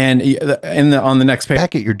 And on the next page,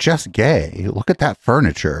 Beckett, you're just gay. Look at that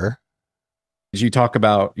furniture. you talk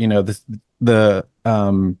about, you know, the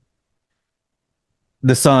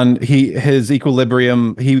son, his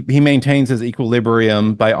equilibrium, he maintains his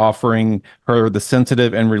equilibrium by offering her the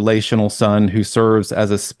sensitive and relational son who serves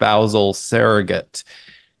as a spousal surrogate.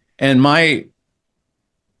 And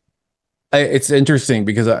it's interesting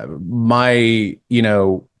because my, you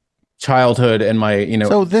know, childhood and my, you know,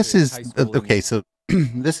 so this is okay. So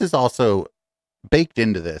this is also baked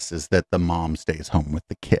into this is that the mom stays home with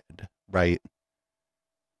the kid, right?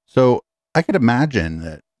 So I could imagine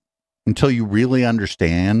that until you really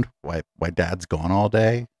understand why dad's gone all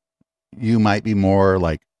day, you might be more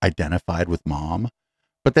like identified with mom.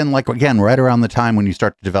 But then, like, again, right around the time when you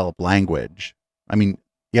start to develop language, I mean,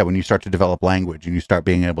 yeah, when you start to develop language and you start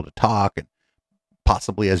being able to talk, and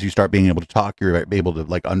possibly as you start being able to talk, you're able to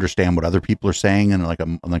like understand what other people are saying in like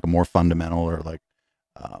a more fundamental or like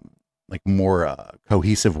more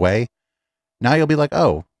cohesive way. Now you'll be like,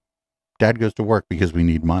 oh, dad goes to work because we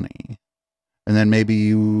need money. And then maybe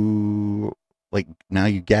you like, now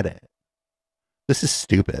you get it. This is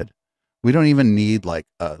stupid. We don't even need like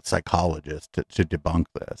a psychologist to debunk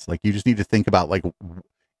this. Like, you just need to think about, like,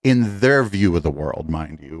 in their view of the world,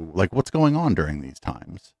 mind you, like what's going on during these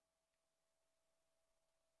times.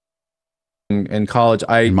 in college,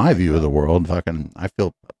 in my view of the world, fucking, I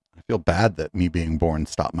feel bad that me being born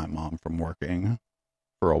stopped my mom from working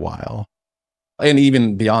for a while. And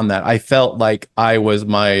even beyond that, I felt like I was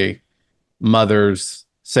my mother's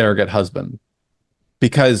surrogate husband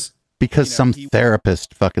because some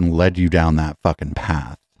therapist fucking led you down that fucking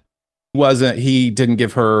path. He didn't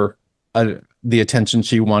give her the attention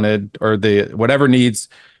she wanted, or the whatever needs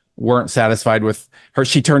weren't satisfied with her.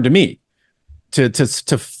 She turned to me to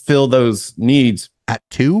fill those needs. At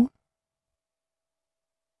 2?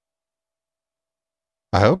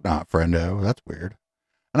 I hope not, friendo. That's weird.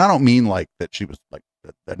 And I don't mean like that she was like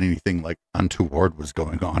that anything like untoward was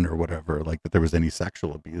going on or whatever, like that there was any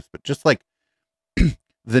sexual abuse, but just like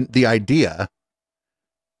the idea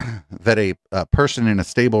that a person in a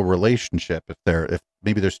stable relationship, if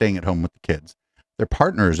maybe they're staying at home with the kids, their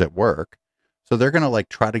partner's at work, so they're gonna like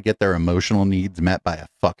try to get their emotional needs met by a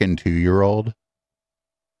fucking 2-year-old.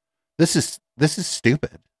 This is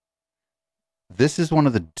stupid. This is one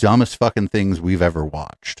of the dumbest fucking things we've ever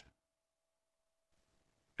watched.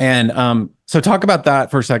 And so talk about that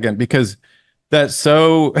for a second, because that's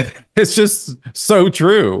so it's just so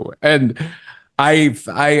true. And I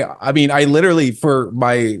mean, I literally, for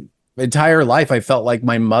my entire life, I felt like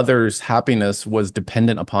my mother's happiness was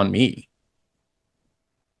dependent upon me.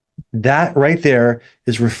 That right there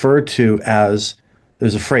is referred to as,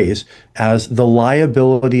 there's a phrase, as the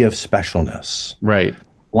liability of specialness. Right.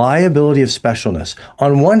 Liability of specialness.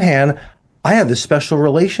 On one hand, I have this special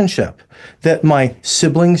relationship that my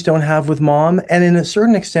siblings don't have with mom, and in a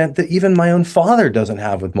certain extent that even my own father doesn't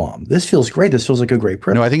have with mom. This feels great. This feels like a great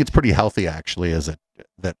privilege. No, I think it's pretty healthy, actually,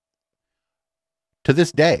 that to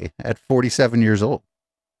this day, at 47 years old,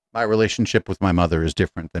 my relationship with my mother is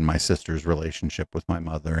different than my sister's relationship with my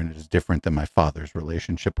mother, and it is different than my father's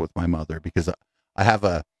relationship with my mother, because I have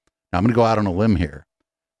now I'm going to go out on a limb here.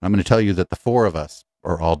 I'm going to tell you that the 4 of us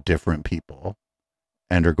are all different people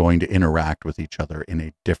and are going to interact with each other in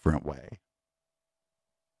a different way.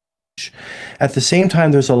 At the same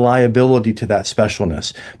time, there's a liability to that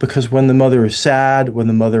specialness, because when the mother is sad, when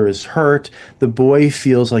the mother is hurt, the boy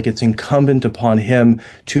feels like it's incumbent upon him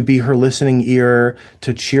to be her listening ear,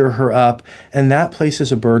 to cheer her up, and that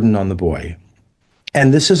places a burden on the boy.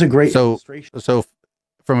 And this is a great illustration. So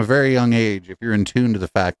from a very young age, if you're in tune to the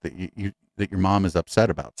fact that that your mom is upset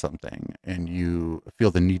about something, and you feel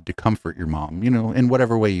the need to comfort your mom, you know, in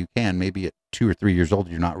whatever way you can, maybe at 2 or 3 years old,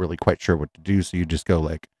 you're not really quite sure what to do. So you just go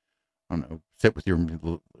like, I don't know, sit with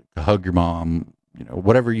hug your mom, you know,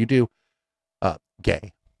 whatever you do,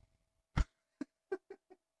 gay.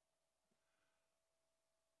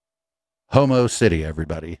 Homo City,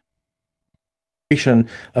 everybody.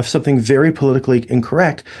 Of something very politically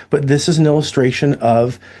incorrect, but this is an illustration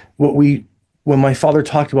of when my father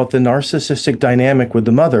talked about the narcissistic dynamic with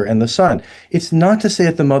the mother and the son, it's not to say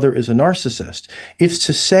that the mother is a narcissist. It's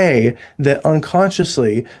to say that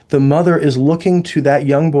unconsciously, the mother is looking to that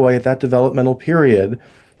young boy at that developmental period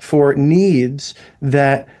for needs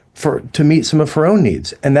that to meet some of her own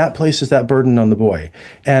needs, and that places that burden on the boy.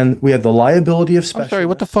 And we have the liability of special. I'm sorry,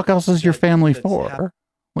 what the fuck else is your family for?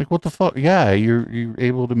 Like, what the fuck? Yeah, you're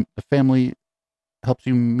able to, the family helps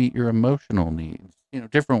you meet your emotional needs,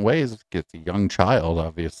 different ways. It's a young child,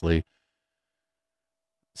 obviously.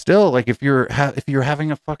 Still, like, if you're having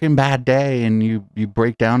a fucking bad day and you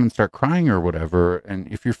break down and start crying or whatever, and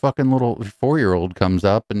if your fucking little 4-year-old comes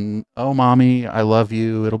up and, oh, mommy, I love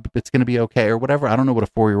you, it's gonna be okay or whatever. I don't know what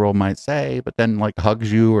a 4-year-old might say, but then like hugs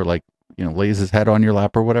you or like, lays his head on your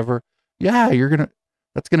lap or whatever. Yeah,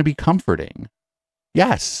 that's gonna be comforting.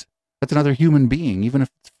 Yes, that's another human being, even if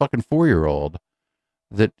it's a fucking 4-year-old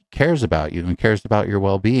that cares about you and cares about your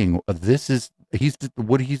well-being.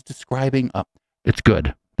 What he's describing. It's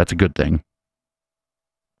good. That's a good thing.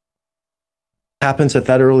 Happens at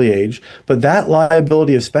that early age, but that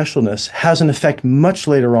liability of specialness has an effect much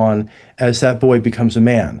later on as that boy becomes a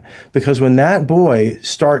man. Because when that boy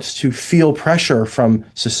starts to feel pressure from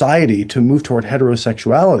society to move toward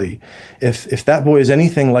heterosexuality, if that boy is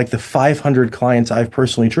anything like the 500 clients I've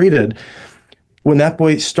personally treated, when that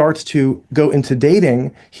boy starts to go into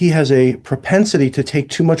dating, he has a propensity to take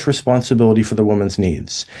too much responsibility for the woman's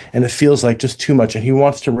needs. And it feels like just too much. And he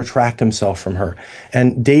wants to retract himself from her.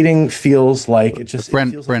 And dating feels like it just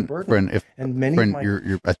friend, feels like a burden. If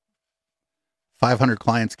 500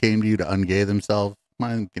 clients came to you to ungay themselves,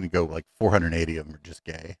 I'm going to go like 480 of them are just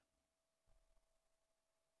gay.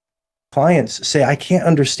 Clients say, I can't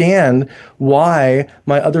understand why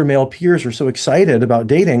my other male peers are so excited about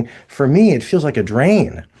dating. For me, it feels like a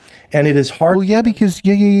drain. And it is hard. Well, yeah, because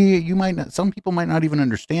you might not, some people might not even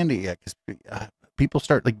understand it yet, because people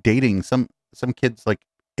start like dating. Some kids like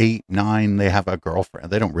 8, 9, they have a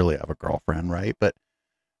girlfriend. They don't really have a girlfriend, right?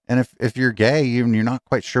 And if you're gay and you're not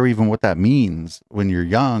quite sure even what that means when you're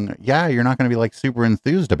young, yeah, you're not going to be like super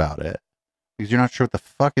enthused about it because you're not sure what the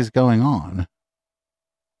fuck is going on.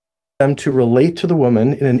 Them to relate to the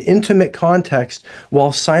woman in an intimate context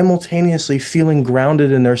while simultaneously feeling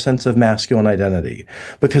grounded in their sense of masculine identity,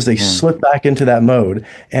 because they slip back into that mode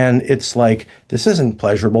and it's like, this isn't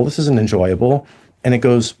pleasurable, this isn't enjoyable, and it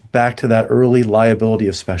goes back to that early liability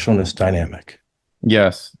of specialness dynamic.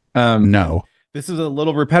 Yes. No, this is a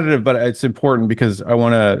little repetitive, but it's important because I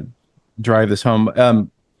want to drive this home.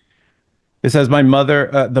 It says,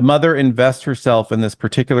 the mother invests herself in this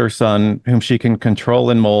particular son whom she can control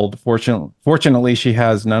and mold. Fortunately, she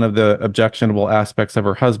has none of the objectionable aspects of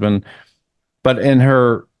her husband, but in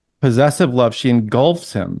her possessive love, she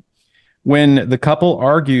engulfs him. When the couple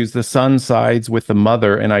argues, the son sides with the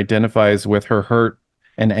mother and identifies with her hurt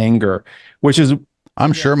and anger, which is...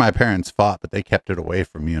 I'm sure my parents fought, but they kept it away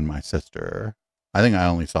from me and my sister. I think I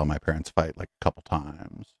only saw my parents fight like a couple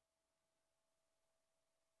times.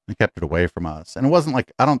 They kept it away from us. And it wasn't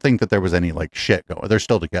like, I don't think that there was any like shit going. They're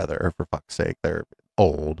still together, for fuck's sake. They're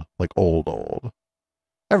old, like old.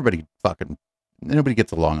 Nobody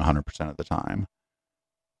gets along 100% of the time.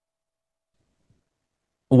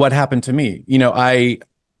 What happened to me?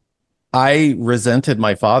 I resented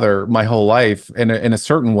my father my whole life in a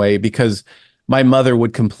certain way, because my mother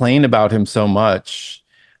would complain about him so much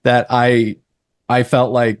that I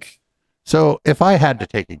felt like... So if I had to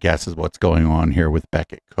take a guess as what's going on here with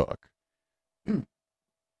Becket Cook, and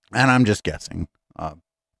I'm just guessing,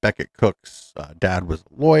 Becket Cook's dad was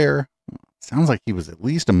a lawyer. Sounds like he was at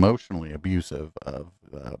least emotionally abusive of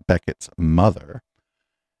Becket's mother,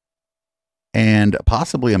 and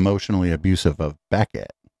possibly emotionally abusive of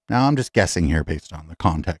Becket. Now I'm just guessing here based on the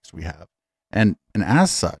context we have. And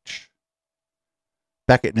as such,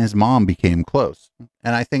 Becket and his mom became close.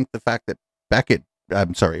 And I think the fact that Becket,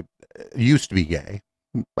 used to be gay.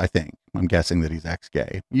 I'm guessing that he's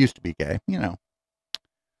ex-gay. Used to be gay.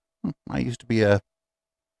 I used to be I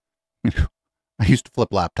used to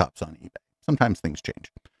flip laptops on eBay. Sometimes things change.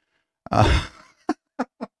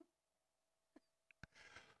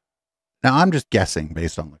 Now I'm just guessing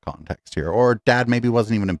based on the context here. Or dad maybe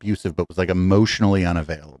wasn't even abusive, but was like emotionally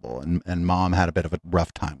unavailable, and mom had a bit of a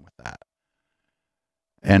rough time with that.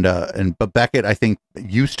 But Becket, I think,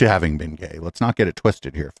 used to having been gay. Let's not get it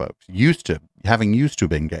twisted here, folks. Used to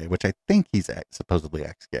been gay, which I think he's supposedly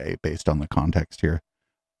ex-gay based on the context here.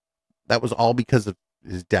 That was all because of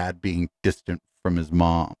his dad being distant from his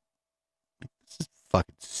mom.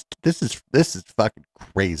 This is fucking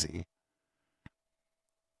crazy.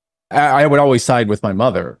 I would always side with my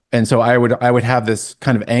mother, and so I would have this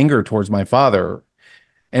kind of anger towards my father.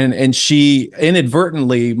 And she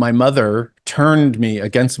inadvertently, my mother turned me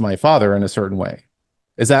against my father in a certain way.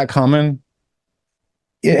 Is that common?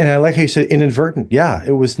 And I like how you said inadvertent. Yeah,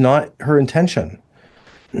 it was not her intention.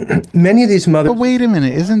 Many of these mothers. But wait a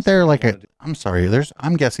minute, isn't there like a? I'm sorry.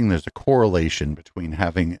 I'm guessing there's a correlation between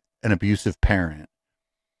having an abusive parent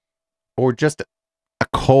or just a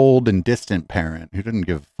cold and distant parent who didn't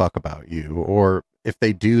give a fuck about you, or if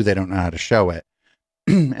they do, they don't know how to show it,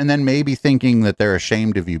 and then maybe thinking that they're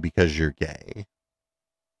ashamed of you because you're gay,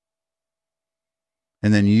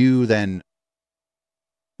 and then you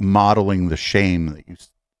modeling the shame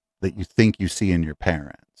that you think you see in your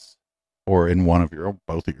parents or in one of your or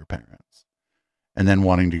both of your parents, and then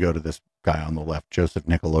wanting to go to this guy on the left, Joseph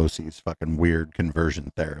Nicolosi's fucking weird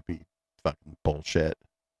conversion therapy fucking bullshit.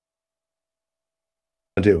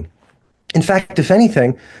 Do. In fact, if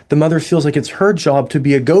anything, the mother feels like it's her job to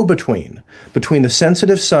be a go-between between the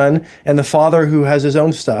sensitive son and the father who has his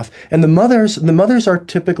own stuff. And the mothers are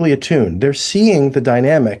typically attuned. They're seeing the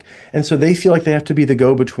dynamic. And so they feel like they have to be the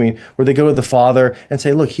go-between, where they go to the father and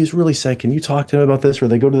say, look, he's really sick. Can you talk to him about this? Or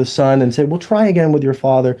they go to the son and say, well, try again with your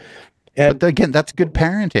father. And but again, that's good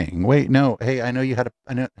parenting. Wait, no. Hey, honey,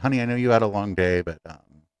 I know you had a long day, but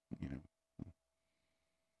you know,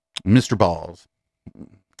 Mr. Balls,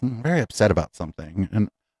 I'm very upset about something, and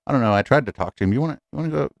I don't know. I tried to talk to him. You want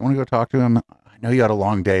to go talk to him? I know you had a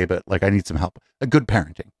long day, but like I need some help. A good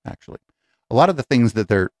parenting, actually. A lot of the things that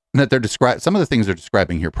they're describing, some of the things they're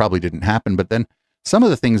describing here probably didn't happen, but then some of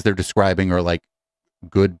the things they're describing are like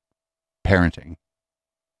good parenting.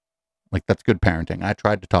 Like that's good parenting. I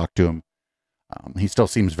tried to talk to him. He still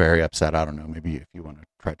seems very upset. I don't know. Maybe if you want to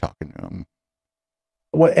try talking to him.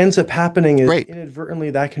 What ends up happening is inadvertently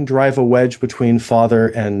that can drive a wedge between father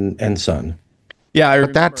and son. Yeah,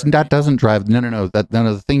 but that doesn't drive. No.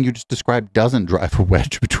 The thing you just described doesn't drive a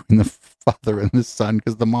wedge between the father and the son,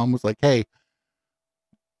 because the mom was like, "Hey,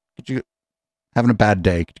 could you having a bad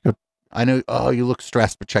day? Could you go? I know. Oh, you look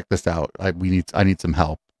stressed, but check this out. I need some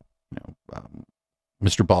help." You know,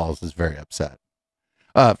 Mr. Balls is very upset.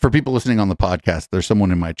 For people listening on the podcast, there's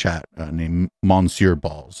someone in my chat named Monsieur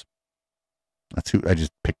Balls. That's who I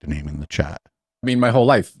just picked a name in the chat. I mean, my whole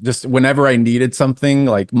life, just whenever I needed something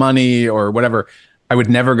like money or whatever, I would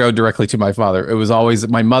never go directly to my father. It was always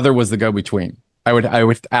my mother was the go-between. I would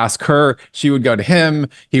ask her, she would go to him,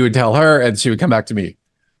 he would tell her, and she would come back to me.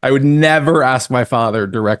 I would never ask my father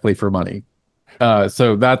directly for money.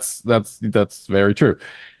 So that's very true.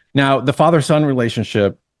 Now, the father-son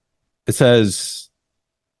relationship, it says,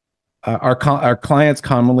 our clients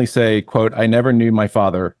commonly say, quote, "I never knew my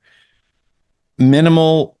father."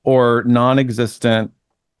 Minimal or non-existent,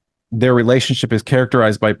 their relationship is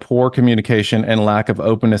characterized by poor communication and lack of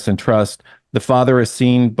openness and trust. The father is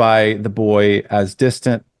seen by the boy as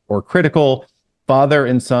distant or critical. Father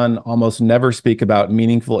and son almost never speak about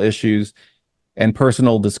meaningful issues, and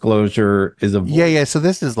personal disclosure is avoided. Yeah. So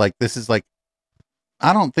this is like,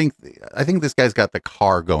 I think this guy's got the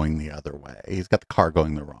car going the other way. He's got the car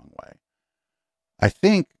going the wrong way. I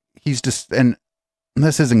think he's just, and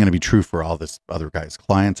this isn't going to be true for all this other guy's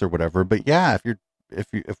clients or whatever, but yeah,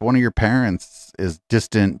 if one of your parents is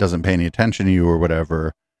distant, doesn't pay any attention to you or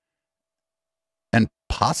whatever, and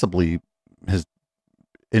possibly has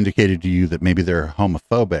indicated to you that maybe they're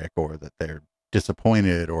homophobic or that they're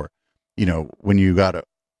disappointed, or, you know, when you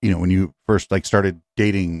first like started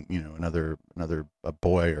dating, you know, a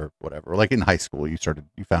boy or whatever, like in high school, you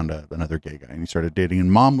found another gay guy and you started dating,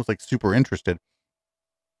 and mom was like super interested.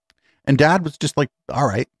 And dad was just like, all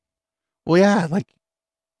right, well, yeah, like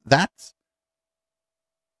that's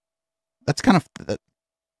kind of,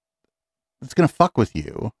 it's going to fuck with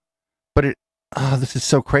you, but this is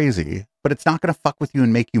so crazy, but it's not going to fuck with you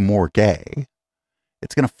and make you more gay.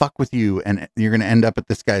 It's going to fuck with you, and you're going to end up at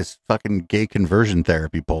this guy's fucking gay conversion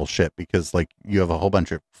therapy bullshit, because like you have a whole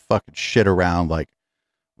bunch of fucking shit around, like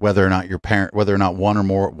whether or not one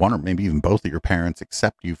or maybe even both of your parents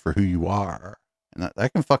accept you for who you are. And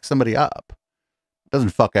that can fuck somebody up. It doesn't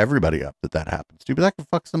fuck everybody up that happens to, but that can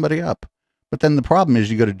fuck somebody up. But then the problem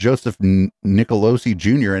is you go to Joseph Nicolosi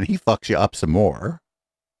Jr. and he fucks you up some more.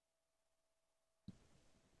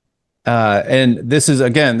 And this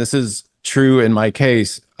is true in my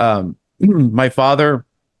case. My father,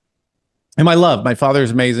 and my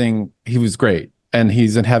father's amazing. He was great, and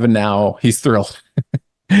he's in heaven now. He's thrilled.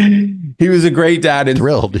 He was a great dad.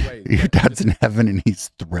 Thrilled. Your dad's in heaven and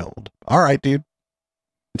he's thrilled. All right, dude.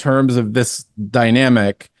 In terms of this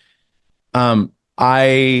dynamic,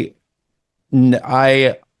 I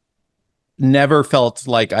never felt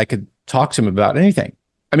like I could talk to him about anything.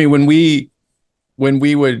 I mean, when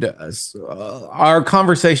we would, our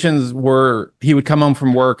conversations were, he would come home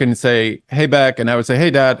from work and say, "Hey, Beck," and I would say, "Hey,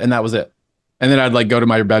 Dad," and that was it. And then I'd like go to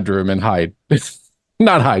my bedroom and hide.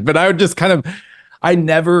 Not hide, but I would just I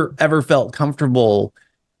never ever felt comfortable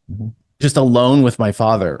just alone with my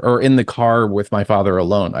father, or in the car with my father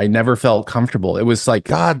alone. I never felt comfortable. It was like,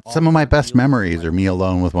 God, some of my best memories are me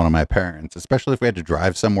alone with one of my parents, especially if we had to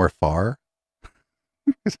drive somewhere far.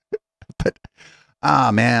 But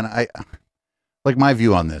man, I like, my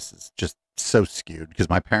view on this is just so skewed because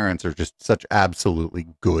my parents are just such absolutely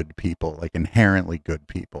good people, like inherently good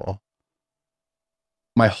people.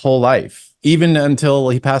 my whole life, even until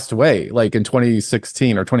he passed away, like in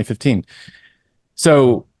 2016 or 2015.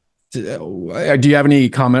 So, do you have any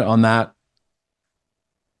comment on that?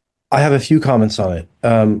 I have a few comments on it.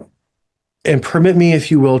 And permit me, if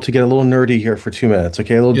you will, to get a little nerdy here for 2 minutes.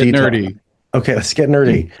 Okay, a little Get detail. nerdy. Okay, let's get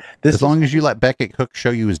nerdy. As long as you let Beckett Cook show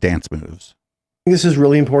you his dance moves. This is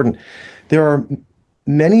really important. There are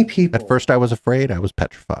many people. At first I was afraid, I was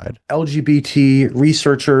petrified. LGBT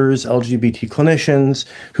researchers, LGBT clinicians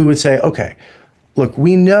who would say, okay, look,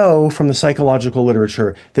 we know from the psychological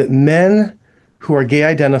literature that men who are gay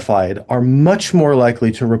identified are much more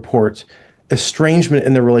likely to report estrangement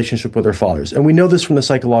in their relationship with their fathers. And we know this from the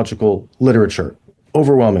psychological literature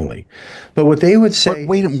overwhelmingly. But what they would say.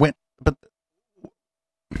 But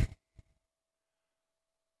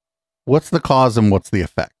what's the cause and what's the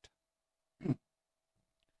effect?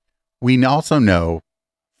 We also know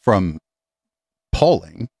from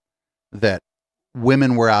polling that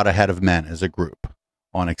women were out ahead of men as a group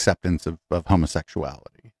on acceptance of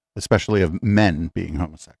homosexuality, especially of men being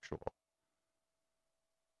homosexual.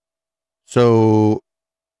 So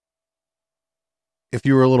if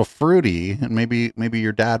you were a little fruity and maybe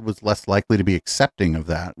your dad was less likely to be accepting of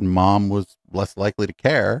that and mom was less likely to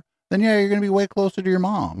care, then yeah, you're going to be way closer to your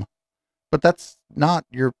mom. But that's not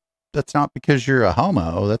because you're a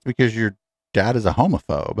homo. That's because your dad is a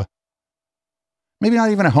homophobe. Maybe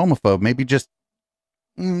not even a homophobe. Maybe just,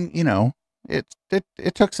 it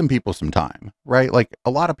took some people some time, right? Like a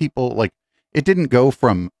lot of people, like it didn't go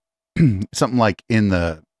from something like in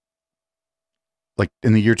the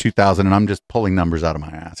year 2000, and I'm just pulling numbers out of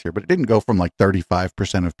my ass here, but it didn't go from like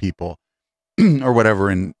 35% of people or whatever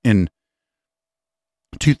in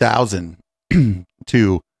 2000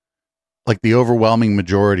 to like the overwhelming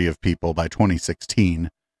majority of people by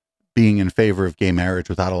 2016 being in favor of gay marriage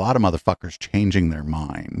without a lot of motherfuckers changing their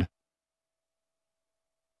mind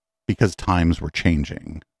because times were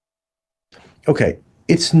changing. Okay,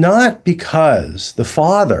 it's not because the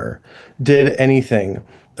father did anything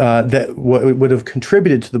that would have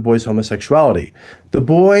contributed to the boy's homosexuality. The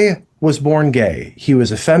boy was born gay. He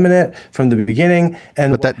was effeminate from the beginning.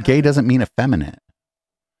 But that gay doesn't mean effeminate.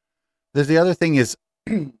 There's the other thing is,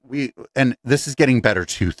 and this is getting better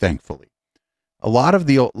too, thankfully. A lot of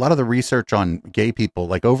the research on gay people,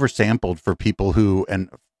 like oversampled for people who, and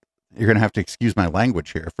you're going to have to excuse my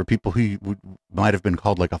language here, for people who might have been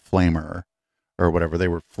called like a flamer or whatever. They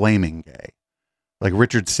were flaming gay, like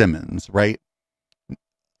Richard Simmons, right?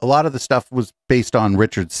 A lot of the stuff was based on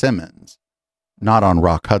Richard Simmons, not on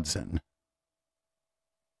Rock Hudson.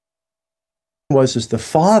 Was the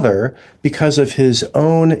father, because of his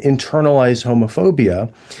own internalized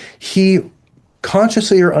homophobia, he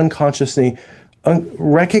consciously or unconsciously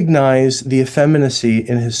recognized the effeminacy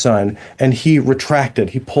in his son, and he retracted,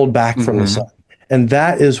 he pulled back from the son. And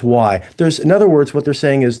that is why in other words, what they're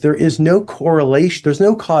saying is there is no correlation, there's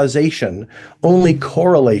no causation, only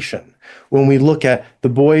correlation when we look at the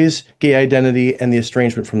boy's gay identity and the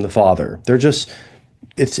estrangement from the father. They're just,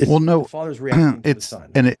 it's the father's reaction to the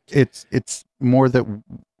son. And it's more that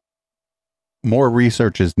more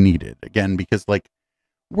research is needed, again, because like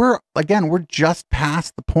we're just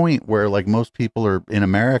past the point where like most people are in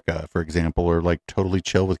America, for example, are like totally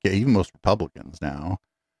chill with gay, even most Republicans now.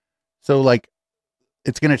 So like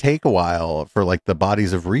it's going to take a while for like the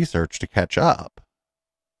bodies of research to catch up.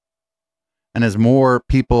 And as more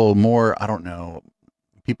people, I don't know,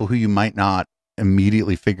 people who you might not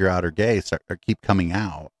immediately figure out are gay or keep coming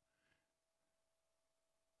out.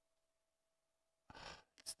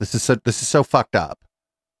 This is so fucked up.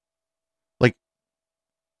 Like,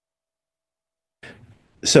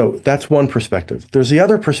 so that's one perspective. There's the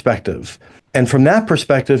other perspective. And from that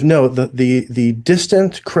perspective, no, the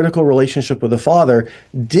distant critical relationship with the father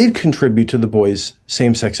did contribute to the boy's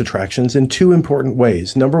same-sex attractions in two important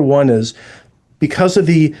ways. Number one is because of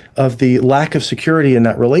the lack of security in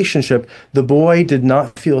that relationship, the boy did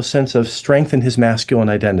not feel a sense of strength in his masculine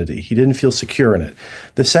identity. He didn't feel secure in it.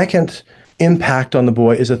 The second impact on the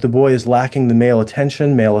boy is that the boy is lacking the male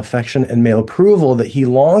attention, male affection, and male approval that he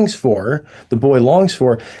longs for, the boy longs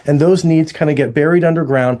for, and those needs kind of get buried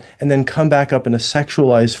underground and then come back up in a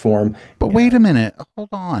sexualized form. But wait a minute. Hold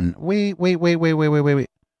on. Wait.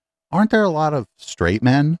 Aren't there a lot of straight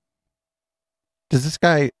men? Has this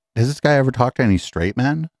guy ever talked to any straight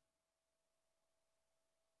men?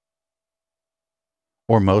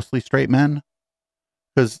 or mostly straight men,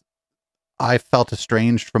 because I felt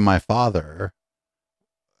estranged from my father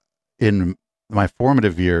in my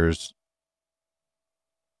formative years.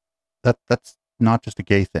 That's not just a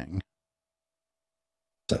gay thing.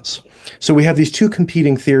 So we have these two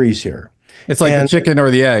competing theories here. It's like the chicken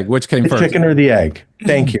or the egg. Which came the first? chicken or the egg.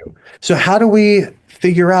 Thank you. So how do we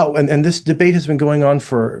figure out, and this debate has been going on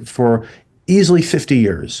for easily 50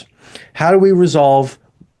 years. How do we resolve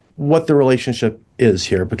what the relationship is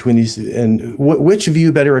here between these, and which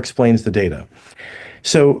view better explains the data?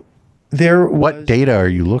 So there was What data are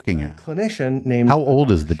you looking a at? clinician named How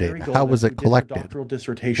old is the Sherry data? How Golden, was who it did her collected? doctoral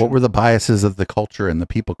dissertation What were the biases of the culture and the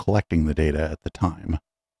people collecting the data at the time?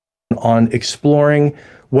 on exploring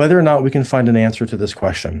whether or not we can find an answer to this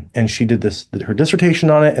question. And she did her dissertation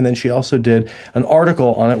on it, and then she also did an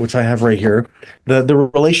article on it, which I have right here. The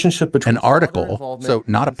relationship between An article, so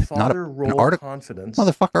not an article. confidence.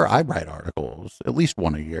 Motherfucker, I write articles, at least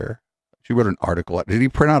one a year. She wrote an article. Did he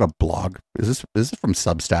print out a blog? Is this from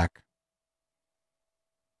Substack?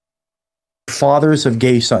 Fathers of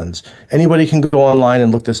gay sons. Anybody can go online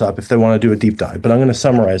and look this up if they want to do a deep dive, but I'm going to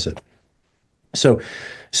summarize it.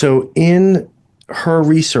 So in her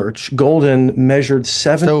research, Golden measured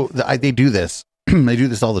seven. So they do this. They do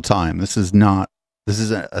this all the time. This is not. This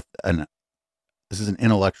is an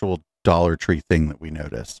intellectual Dollar Tree thing that we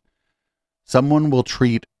notice. Someone will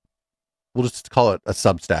treat. We'll just call it a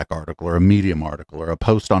Substack article or a Medium article or a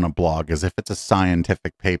post on a blog as if it's a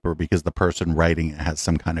scientific paper because the person writing it has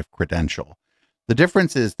some kind of credential. The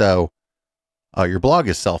difference is, though, your blog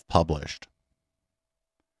is self-published.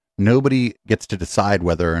 Nobody gets to decide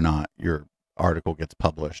whether or not your article gets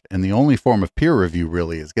published. And the only form of peer review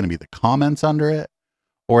really is going to be the comments under it.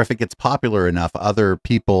 Or if it gets popular enough, other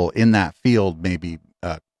people in that field may be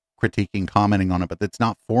critiquing, commenting on it, but it's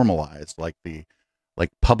not formalized like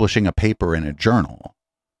publishing a paper in a journal.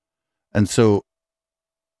 And so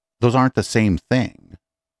those aren't the same thing.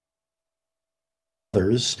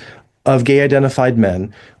 Others of gay identified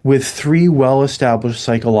men with 3 well-established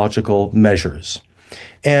psychological measures.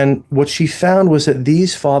 And what she found was that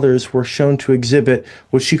these fathers were shown to exhibit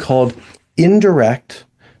what she called indirect,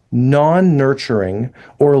 non-nurturing,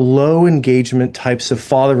 or low engagement types of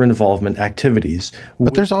father involvement activities.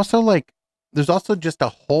 But there's also just a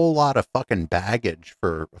whole lot of fucking baggage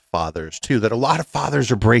for fathers too, that a lot of fathers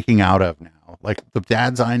are breaking out of now. Like the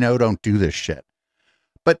dads I know don't do this shit.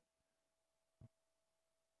 But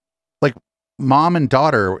like mom and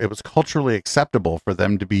daughter, it was culturally acceptable for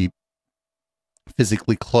them to be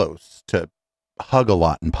physically close, to hug a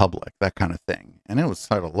lot in public, that kind of thing. And it was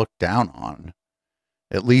sort of looked down on,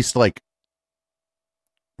 at least like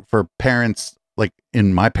for parents, like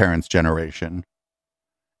in my parents' generation.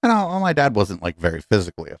 And my dad wasn't like very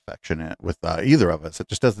physically affectionate with either of us. It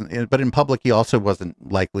just doesn't, but in public, he also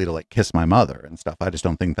wasn't likely to like kiss my mother and stuff. I just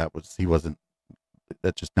don't think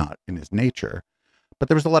that's just not in his nature. But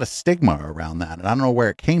there was a lot of stigma around that. And I don't know where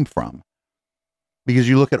it came from, because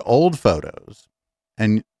you look at old photos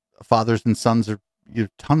and fathers and sons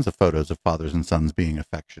tons of photos of fathers and sons being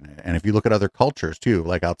affectionate. And if you look at other cultures too,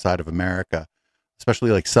 like outside of America, especially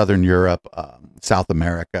like Southern Europe, South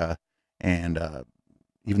America, and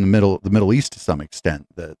even the Middle East to some extent,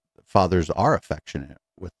 that fathers are affectionate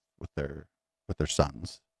with their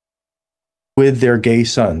sons, with their gay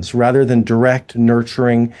sons, rather than direct,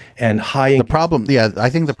 nurturing, and high. The problem, I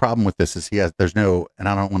think the problem with this is there's no, and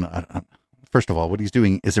I don't want to. First of all, what he's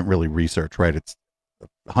doing isn't really research, right? It's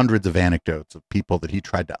hundreds of anecdotes of people that he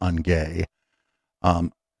tried to ungay,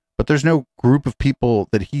 but there's no group of people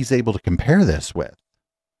that he's able to compare this with.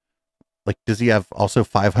 Like, does he have also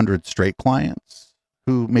 500 straight clients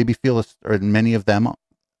who maybe or many of them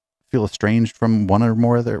feel estranged from one or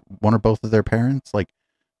both of their parents? Like,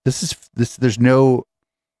 this is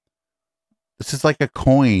like a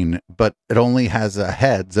coin, but it only has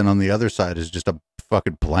heads, and on the other side is just a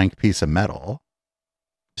fucking blank piece of metal.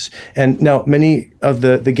 And now many of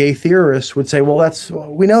the gay theorists would say, well,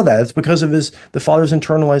 we know that it's because of the father's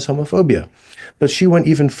internalized homophobia. But she went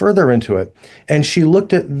even further into it, and she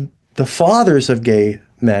looked at the fathers of gay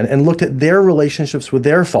men and looked at their relationships with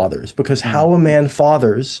their fathers, because how a man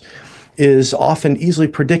fathers is often easily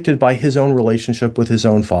predicted by his own relationship with his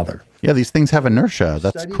own father. Yeah, these things have inertia.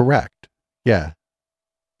 That's correct. Yeah.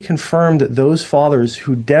 Confirmed that those fathers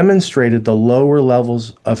who demonstrated the lower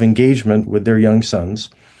levels of engagement with their young sons,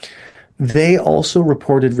 they also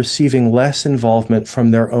reported receiving less involvement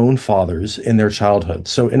from their own fathers in their childhood.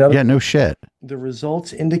 So in other no shit. The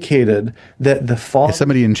results indicated that the father.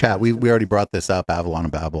 Somebody in chat, we already brought this up, Avalon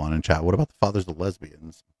and Babylon in chat. What about the fathers of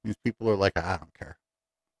lesbians? These people are like, I don't care.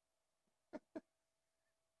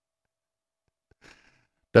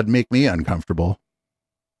 Doesn't make me uncomfortable.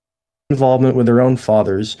 Involvement with their own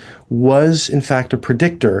fathers was in fact a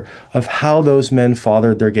predictor of how those men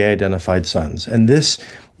fathered their gay identified sons. And this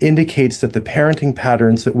indicates that the parenting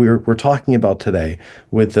patterns that we're talking about today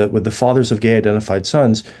with the fathers of gay identified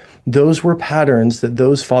sons, those were patterns that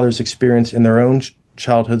those fathers experienced in their own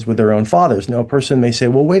childhoods with their own fathers. Now, a person may say,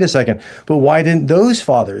 well, wait a second, but why didn't those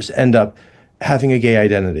fathers end up having a gay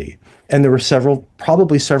identity? And there were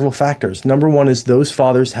probably several factors. Number one is those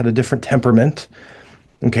fathers had a different temperament,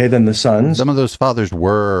 okay, than the sons. Some of those fathers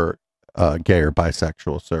were gay or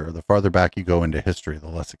bisexual, sir. The farther back you go into history, the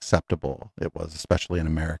less acceptable it was, especially in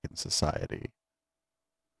American society.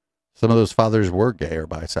 Some of those fathers were gay or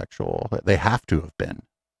bisexual. They have to have been.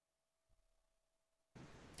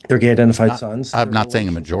 They're gay identified sons. I'm not saying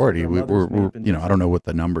a majority. We're you know, I don't know what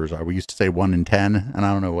the numbers are. We used to say 1 in 10, and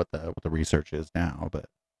I don't know what the research is now, but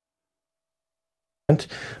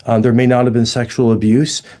there may not have been sexual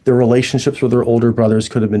abuse. Their relationships with their older brothers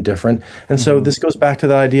could have been different. And so this goes back to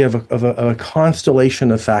the idea of a constellation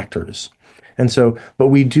of factors. And so, but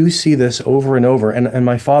we do see this over and over. And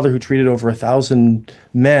my father, who treated over 1,000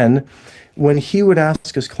 men, when he would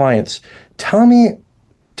ask his clients, tell me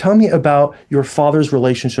about your father's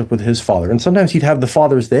relationship with his father. And sometimes he'd have the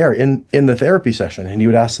fathers there in the therapy session, and he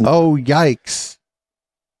would ask them, oh, yikes.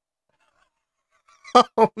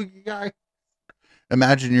 Oh, yikes.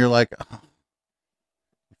 Imagine you're like, oh,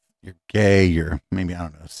 you're gay, you're maybe, I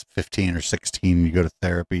don't know, 15 or 16, you go to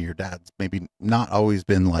therapy, your dad's maybe not always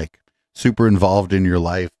been like super involved in your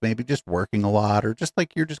life, maybe just working a lot, or just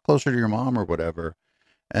like you're just closer to your mom or whatever.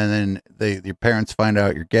 And then your parents find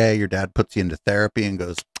out you're gay, your dad puts you into therapy and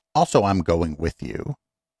goes, also, I'm going with you.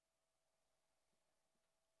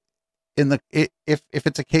 If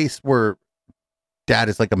it's a case where dad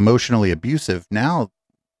is like emotionally abusive, now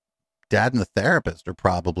dad and the therapist are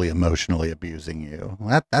probably emotionally abusing you.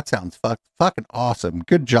 That sounds fucking awesome.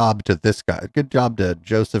 Good job to this guy. Good job to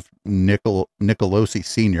Joseph Nicolosi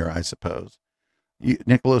Sr., I suppose.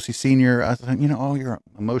 Nicolosi Sr., you know, oh, you're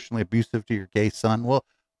emotionally abusive to your gay son. Well,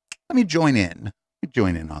 let me join in. Let me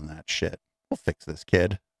join in on that shit. We'll fix this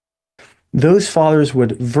kid. Those fathers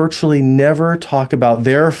would virtually never talk about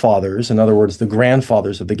their fathers, in other words, the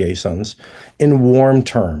grandfathers of the gay sons, in warm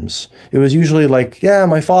terms. It was usually like, yeah,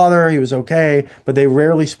 my father, he was okay, but they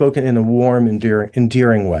rarely spoke it in a warm,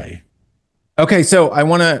 endearing way. Okay, so I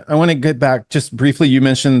want to get back just briefly. You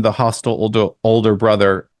mentioned the hostile older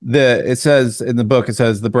brother. It says in the book, it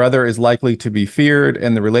says the brother is likely to be feared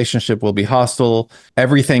and the relationship will be hostile.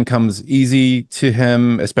 Everything comes easy to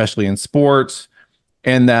him, especially in sports.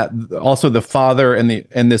 And that also the father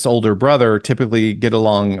and this older brother typically get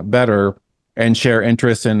along better and share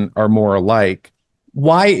interests and are more alike.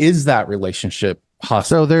 Why is that relationship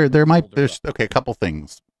hostile? So there's a couple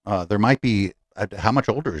things. There might be how much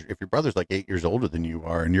older, if your brother's like 8 years older than you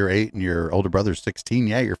are and you're 8 and your older brother's 16,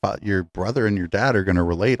 yeah, your brother and your dad are going to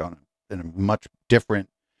relate in a much different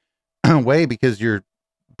way, because your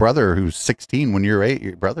brother who's 16 when you're 8,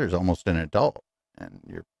 your brother's almost an adult, and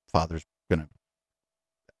your father's going to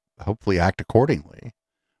hopefully act accordingly,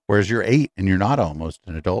 whereas you're 8 and you're not almost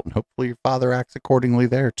an adult, and hopefully your father acts accordingly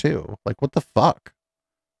there too. Like, what the fuck,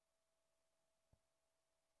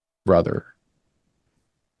 brother?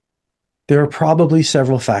 There are probably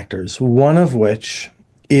several factors, one of which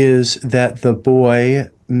is that the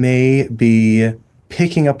boy may be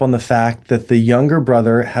picking up on the fact that the younger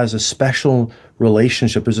brother has a special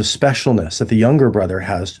relationship. There's a specialness that the younger brother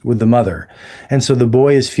has with the mother, and so the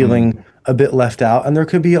boy is feeling a bit left out, and there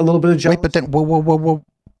could be a little bit of jealousy. Wait, but then whoa.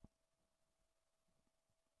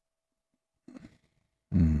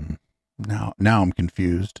 Now I'm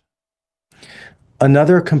confused.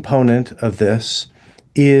 Another component of this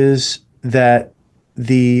is that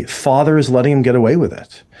the father is letting him get away with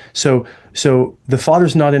it. So the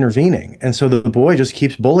father's not intervening, and so the boy just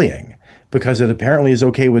keeps bullying because it apparently is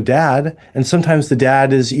okay with dad, and sometimes the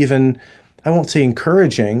dad is even, I won't say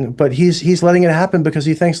encouraging, but he's letting it happen because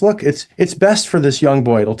he thinks, look, it's best for this young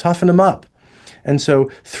boy. It'll toughen him up. And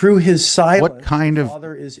so through his silence, what kind of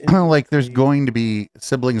father is like there's going to be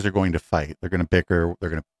siblings are going to fight. They're going to bicker.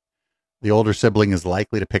 The older sibling is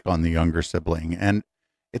likely to pick on the younger sibling, and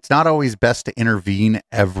it's not always best to intervene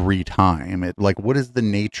every time. What is the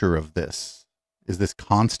nature of this? Is this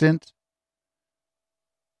constant?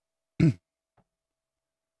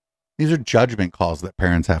 These are judgment calls that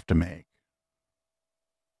parents have to make.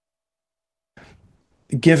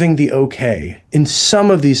 Giving the okay in some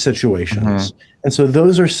of these situations. And so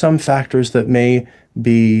those are some factors that may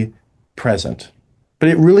be present. But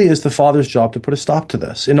it really is the father's job to put a stop to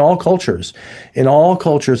this. In all cultures,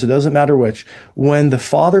 it doesn't matter which, when the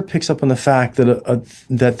father picks up on the fact that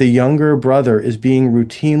that the younger brother is being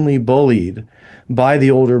routinely bullied by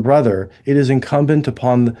the older brother, it is incumbent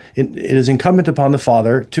upon the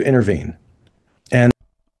father to intervene. And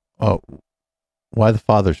Oh, why the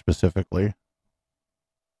father specifically?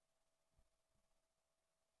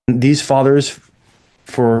 these fathers,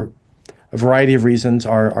 for a variety of reasons,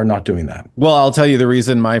 are not doing that. Well, I'll tell you the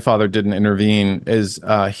reason my father didn't intervene is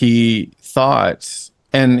he thought,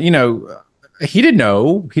 and he didn't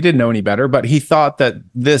know any better, but he thought that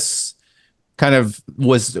this kind of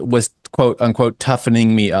was quote unquote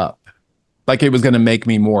toughening me up, like it was going to make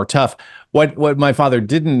me more tough. What my father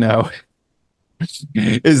didn't know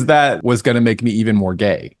is that was going to make me even more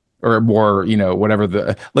gay, or more,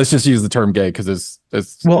 whatever let's just use the term gay because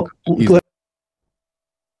it's well. Easy.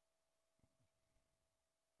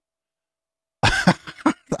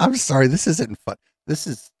 I'm sorry, this isn't fun. This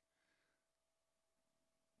is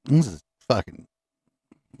fucking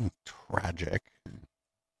tragic.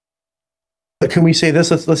 Can we say this?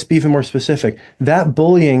 Let's be even more specific. That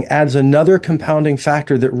bullying adds another compounding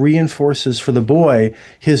factor that reinforces for the boy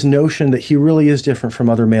his notion that he really is different from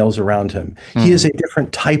other males around him. He is a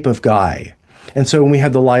different type of guy. And so when we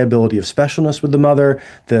have the liability of specialness with the mother,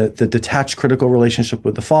 the detached critical relationship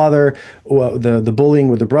with the father, the bullying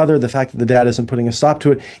with the brother, the fact that the dad isn't putting a stop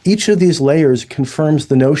to it, each of these layers confirms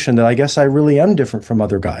the notion that I guess I really am different from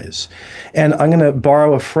other guys. And I'm going to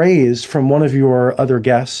borrow a phrase from one of your other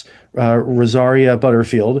guests, Rosaria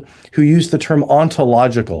Butterfield, who used the term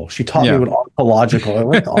ontological. She taught me what ontological. I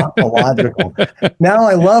went ontological. Now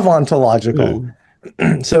I love ontological.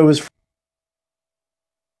 So it was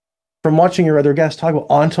from watching your other guests talk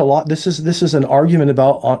about this is an argument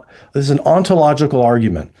about this is an ontological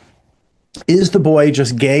argument. Is the boy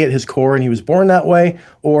just gay at his core and he was born that way,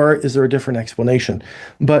 or is there a different explanation?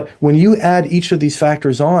 But when you add each of these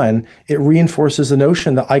factors on, it reinforces the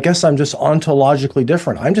notion that I guess I'm just ontologically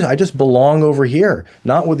different. I just belong over here,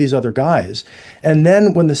 not with these other guys. And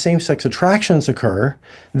then when the same-sex attractions occur,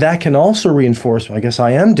 that can also reinforce, I guess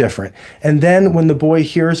I am different. And then when the boy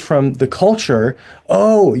hears from the culture,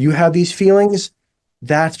 oh, you have these feelings,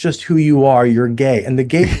 that's just who you are, you're gay. And the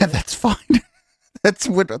gay Yeah, that's fine. That's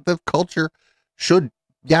what the culture should.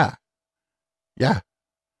 Yeah.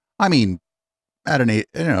 I mean, at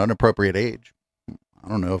an appropriate age. I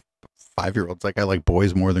don't know if 5-year-olds like I like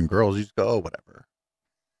boys more than girls. You just go, oh, whatever.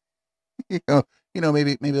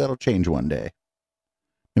 Maybe that'll change one day.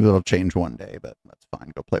 But that's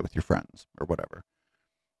fine. Go play with your friends or whatever.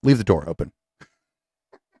 Leave the door open.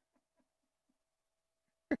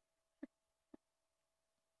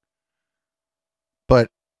 But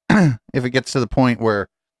if it gets to the point where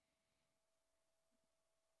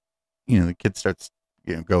the kid starts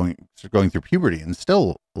going through puberty and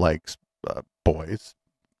still likes boys,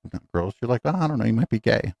 not girls, you're like, oh, I don't know, you might be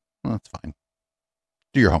gay. Well, that's fine.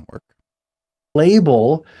 Do your homework.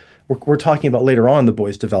 Label, we're talking about later on the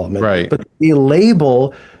boy's development, right? But the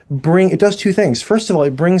label it does two things. First of all,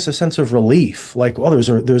 it brings a sense of relief, like, well, there's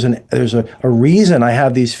a reason I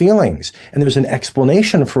have these feelings, and there's an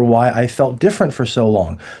explanation for why I felt different for so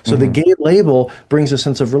long. So the gay label brings a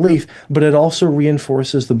sense of relief, but it also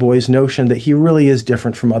reinforces the boy's notion that he really is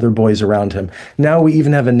different from other boys around him. Now we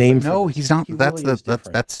even have a name for No, he's not.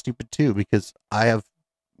 That's stupid too, because I have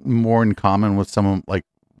more in common with some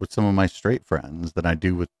of my straight friends than I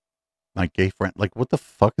do with my gay friend. Like, what the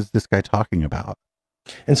fuck is this guy talking about?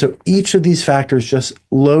 And so each of these factors just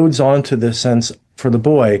loads onto this sense for the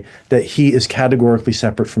boy that he is categorically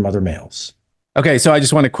separate from other males. Okay, so I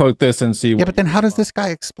just want to quote this and see. Yeah, but then how does this guy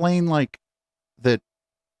explain that?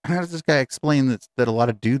 How does this guy explain that a lot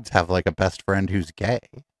of dudes have like a best friend who's gay?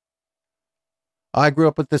 I grew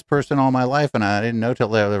up with this person all my life, and I didn't know till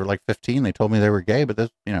they were like 15. They told me they were gay, but this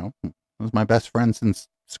was my best friend since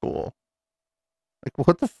school. Like,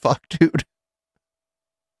 what the fuck, dude?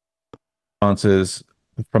 Responses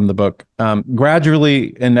from the book.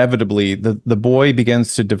 Gradually, inevitably, the boy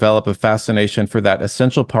begins to develop a fascination for that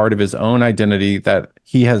essential part of his own identity that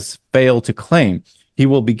he has failed to claim. He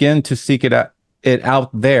will begin to seek it out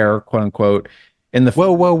there, quote unquote, in the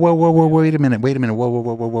whoa, wait a minute,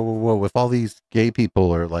 whoa. If all these gay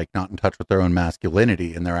people are like not in touch with their own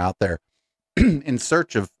masculinity and they're out there in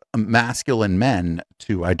search of masculine men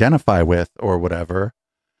to identify with or whatever,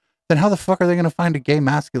 then how the fuck are they going to find a gay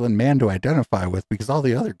masculine man to identify with? Because all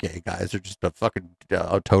the other gay guys are just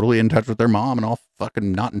totally in touch with their mom and all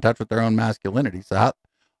fucking not in touch with their own masculinity. So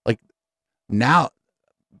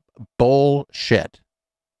bullshit.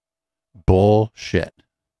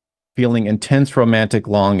 If feeling intense romantic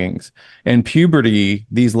longings. In puberty,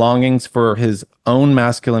 these longings for his own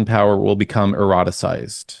masculine power will become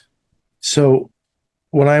eroticized. So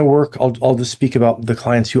when I work, I'll just speak about the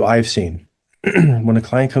clients who I've seen. When a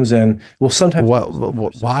client comes in, well, sometimes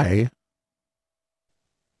Why?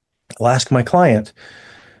 I'll ask my client,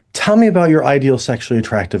 tell me about your ideal sexually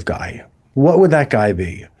attractive guy. What would that guy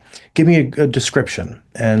be? Give me a description,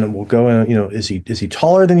 and we'll go in. Is he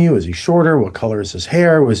taller than you? Is he shorter? What color is his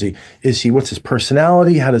hair? What's his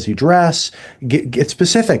personality? How does he dress? Get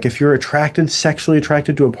specific. If you're sexually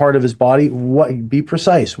attracted to a part of his body, be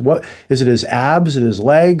precise. What is it? His abs? Is it his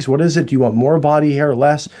legs? What is it? Do you want more body hair,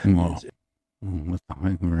 less? We're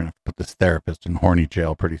gonna have to put this therapist in horny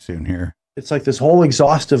jail pretty soon here. It's like this whole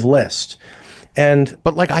exhaustive list.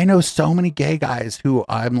 But like, I know so many gay guys who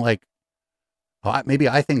I'm like, maybe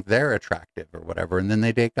I think they're attractive or whatever, and then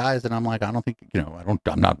they date guys, and I'm like, I don't think,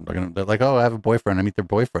 I'm not gonna. They're like, oh, I have a boyfriend. I meet their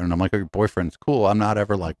boyfriend, and I'm like, oh, your boyfriend's cool. I'm not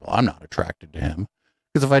ever like, well, I'm not attracted to him,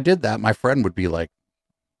 because if I did that, my friend would be like,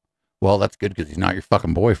 well, that's good because he's not your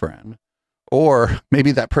fucking boyfriend, or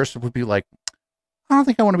maybe that person would be like, I don't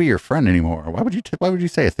think I want to be your friend anymore. Why would you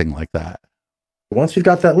say a thing like that? Once we've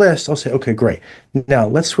got that list, I'll say, okay, great. Now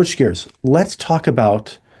let's switch gears. Let's talk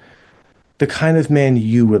about the kind of man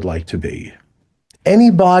you would like to be.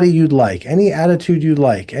 Any body you'd like, any attitude you'd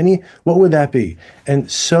like, what would that be?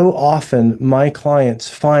 And so often my clients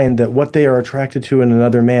find that what they are attracted to in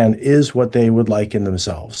another man is what they would like in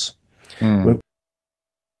themselves.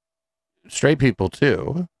 Straight people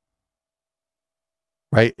too,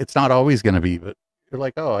 right? It's not always going to be, but you're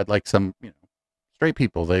like, oh, I'd like some, straight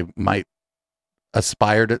people. They might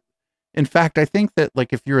aspire to. In fact, I think that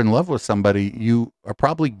like if you're in love with somebody, you are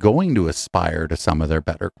probably going to aspire to some of their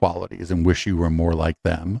better qualities and wish you were more like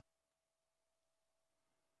them.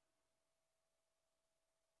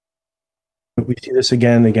 We see this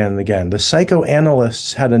again and again and again. The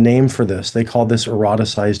psychoanalysts had a name for this. They called this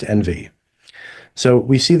eroticized envy. So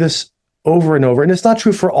we see this over and over, and it's not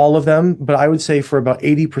true for all of them, but I would say for about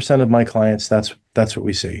 80% of my clients, that's what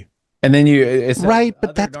we see. And then it's right,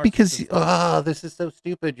 but that's because this is so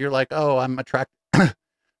stupid. You're like, oh, I'm attracted.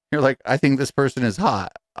 You're like, I think this person is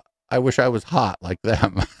hot. I wish I was hot like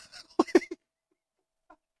them.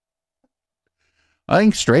 I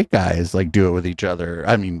think straight guys like do it with each other.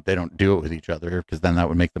 I mean, they don't do it with each other because then that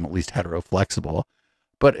would make them at least hetero-flexible.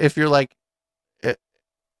 But if you're like,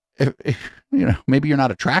 if maybe you're not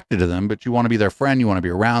attracted to them, but you want to be their friend, you want to be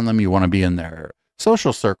around them, you want to be in their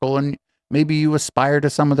social circle, and maybe you aspire to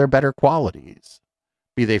some of their better qualities,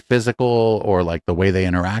 be they physical or like the way they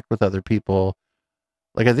interact with other people.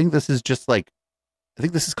 Like, I think this is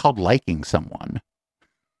called liking someone,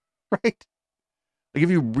 right? Like if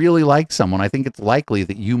you really like someone, I think it's likely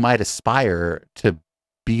that you might aspire to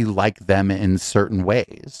be like them in certain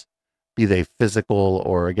ways, be they physical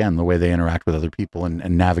or again, the way they interact with other people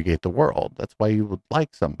and navigate the world. That's why you would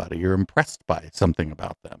like somebody. You're impressed by something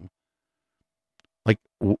about them. Like,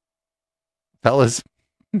 fellas,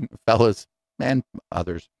 and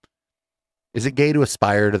others, is it gay to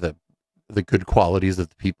aspire to the good qualities of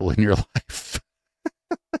the people in your life?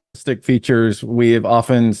 Features we have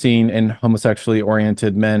often seen in homosexually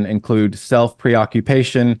oriented men include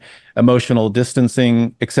self-preoccupation, emotional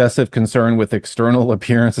distancing, excessive concern with external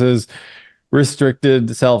appearances,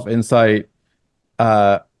 restricted self-insight,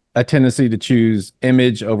 a tendency to choose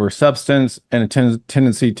image over substance, and a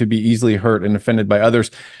tendency to be easily hurt and offended by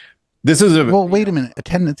others. This is wait a minute. A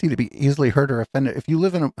tendency to be easily hurt or offended. If you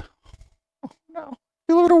live in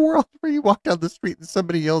you live in a world where you walk down the street and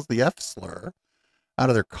somebody yells the F slur out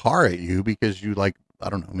of their car at you because you like, I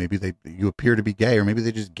don't know, maybe you appear to be gay, or maybe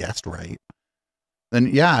they just guessed right. Then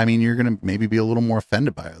yeah, I mean, you're going to maybe be a little more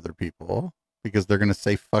offended by other people because they're going to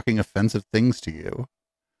say fucking offensive things to you.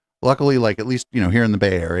 Luckily, like at least, here in the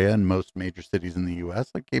Bay Area and most major cities in the US,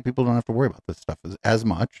 like gay people don't have to worry about this stuff as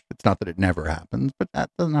much. It's not that it never happens, but that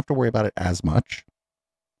doesn't have to worry about it as much.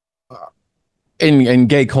 In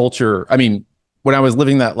gay culture, I mean, when I was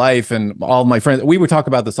living that life and all my friends, we would talk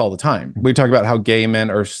about this all the time. We talk about how gay men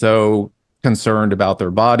are so concerned about their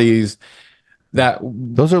bodies that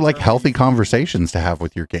those are like healthy conversations to have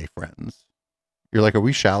with your gay friends. You're like, are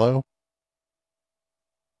we shallow?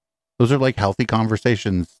 Those are like healthy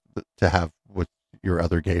conversations to have with your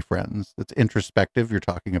other gay friends. It's introspective. You're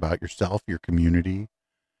talking about yourself, your community,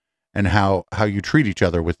 and how you treat each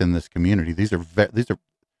other within this community. These are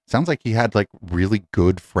sounds like he had like really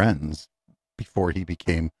good friends before he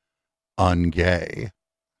became ungay.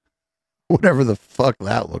 Whatever the fuck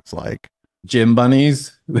that looks like. Gym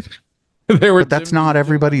bunnies. But that's not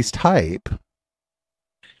everybody's type.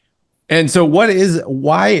 And so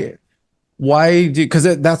why Why do,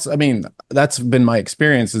 because that's, I mean, that's been my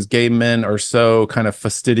experience is gay men are so kind of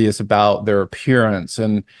fastidious about their appearance.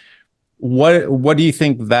 And what do you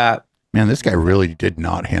think that Man, this guy really did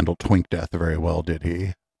not handle twink death very well, did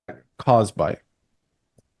he? caused by?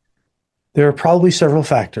 There are probably several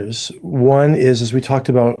factors. One is, as we talked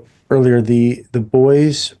about earlier, the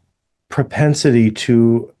boys' propensity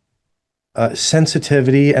to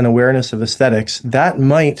sensitivity and awareness of aesthetics that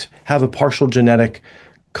might have a partial genetic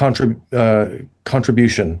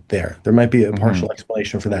contribution there. There might be a partial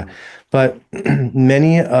explanation for that. But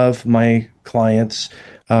many of my clients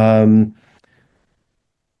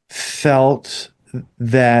felt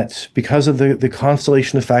that because of the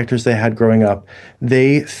constellation of factors they had growing up,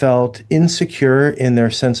 they felt insecure in their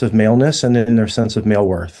sense of maleness and in their sense of male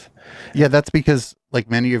worth. Yeah, that's because like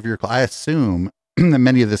many of your, I assume that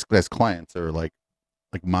many of this guy's clients are like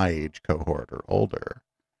my age cohort or older.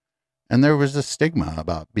 And there was a stigma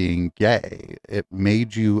about being gay. It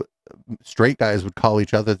made you, straight guys would call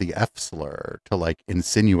each other the F slur to like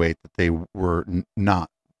insinuate that they were not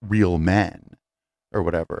real men or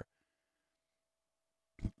whatever.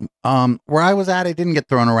 Where I was at, it didn't get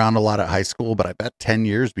thrown around a lot at high school, but I bet 10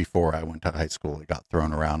 years before I went to high school, it got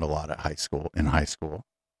thrown around a lot at in high school.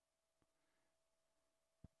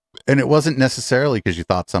 And it wasn't necessarily because you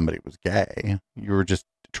thought somebody was gay. You were just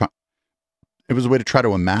trying, it was a way to try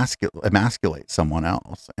to emasculate someone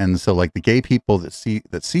else. And so like the gay people that see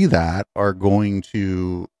that are going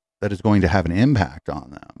to, that is going to have an impact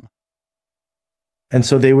on them. And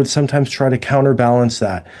so they would sometimes try to counterbalance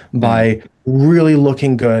that by really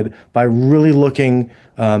looking good, by really looking,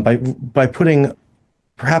 by putting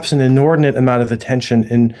perhaps an inordinate amount of attention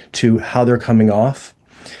into how they're coming off.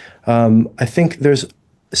 I think there's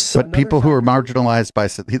but people who are marginalized by,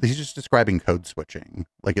 he's just describing code switching,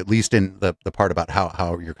 like at least in the part about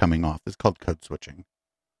how you're coming off is called code switching.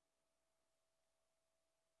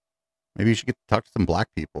 Maybe you should get to talk to some black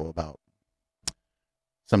people about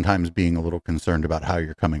sometimes being a little concerned about how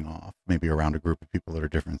you're coming off, maybe around a group of people that are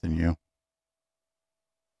different than you.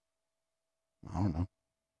 I don't know.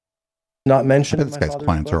 Not mentioned. This guy's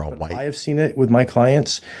clients are all white. I have seen it with my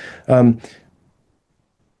clients.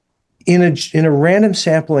 In a random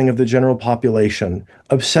sampling of the general population,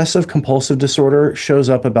 obsessive compulsive disorder shows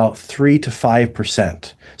up about 3 to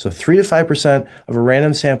 5%. So 3 to 5% of a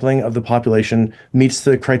random sampling of the population meets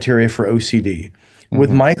the criteria for OCD. With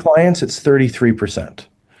my clients, it's 33%.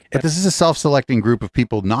 But this is a self-selecting group of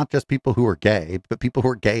people, not just people who are gay, but people who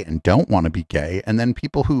are gay and don't want to be gay, and then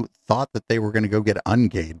people who thought that they were going to go get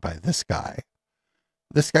ungayed by this guy.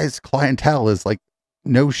 This guy's clientele is like,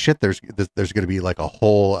 no shit, there's going to be like a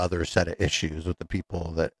whole other set of issues with the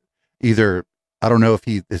people that either, I don't know if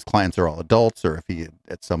his clients are all adults or if he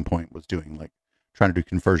at some point was doing like trying to do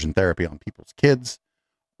conversion therapy on people's kids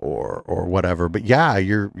or whatever. But yeah,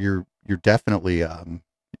 you're definitely,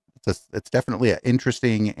 it's definitely an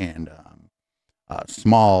interesting and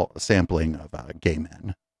small sampling of gay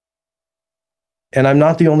men. And I'm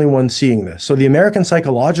not the only one seeing this. So the American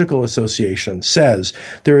Psychological Association says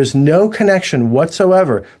there is no connection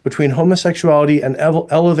whatsoever between homosexuality and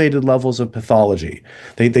elevated levels of pathology.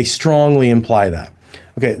 They strongly imply that.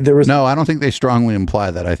 Okay, no, I don't think they strongly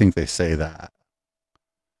imply that. I think they say that.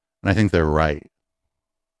 And I think they're right.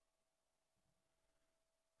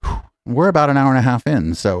 We're about an hour and a half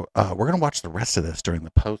in, so we're going to watch the rest of this during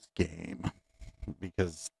the post game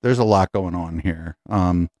because there's a lot going on here.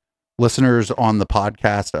 Listeners on the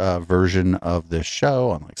podcast version of this show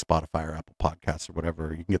on like Spotify or Apple Podcasts or whatever,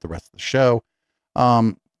 you can get the rest of the show.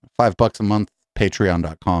 $5 a month,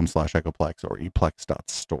 patreon.com/echoplex or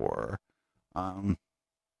eplex.store.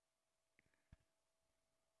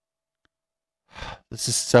 This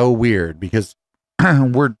is so weird because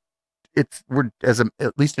at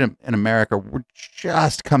least in America, we're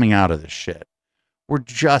just coming out of this shit. We're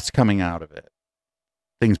just coming out of it.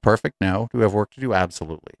 Things perfect? No. Do we have work to do?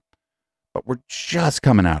 Absolutely. But we're just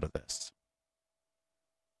coming out of this.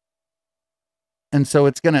 And so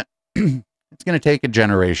it's going to take a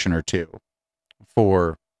generation or two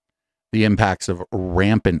for the impacts of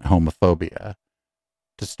rampant homophobia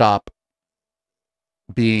to stop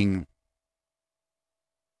having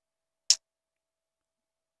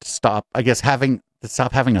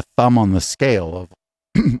a thumb on the scale of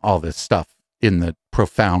all this stuff in the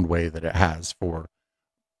profound way that it has for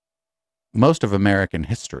most of American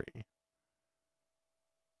history.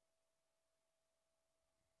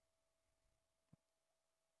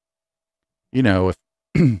 You know,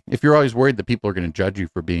 if you're always worried that people are going to judge you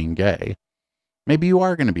for being gay, maybe you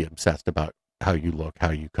are going to be obsessed about how you look,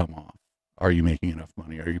 how you come off. Are you making enough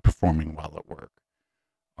money? Are you performing well at work?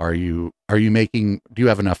 Are you making, do you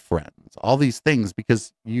have enough friends? All these things,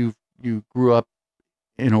 because you grew up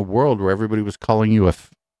in a world where everybody was calling you at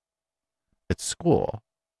school.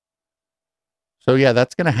 So yeah,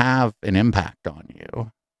 that's going to have an impact on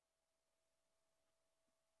you.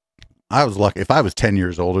 I was lucky. If I was 10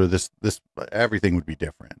 years older, this everything would be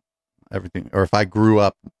different. Everything, or if I grew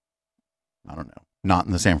up, I don't know, not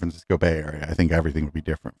in the San Francisco Bay Area, I think everything would be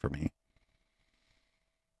different for me.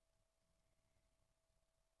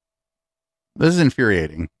 This is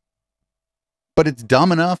infuriating, but it's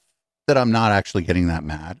dumb enough that I'm not actually getting that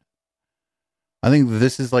mad. I think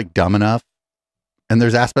this is like dumb enough, and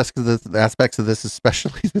there's aspects of this,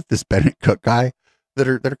 especially with this Bennett Cook guy, that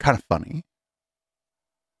are kind of funny.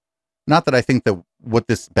 Not that I think that what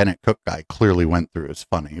this Bennett Cook guy clearly went through is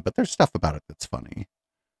funny, but there's stuff about it that's funny.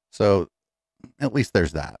 So at least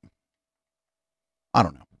there's that. I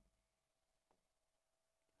don't know.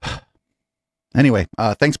 Anyway,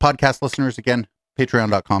 thanks podcast listeners again.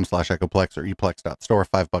 Patreon.com/Echoplex or eplex.store.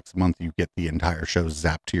 $5 a month. You get the entire show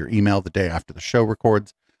zapped to your email the day after the show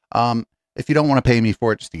records. If you don't want to pay me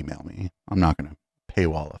for it, just email me. I'm not going to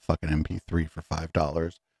paywall a fucking MP3 for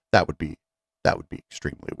 $5. That would be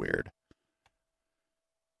extremely weird.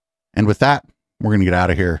 And with that, we're going to get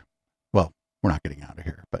out of here. Well, we're not getting out of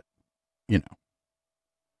here, but you know,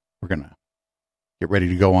 we're going to get ready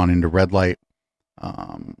to go on into red light.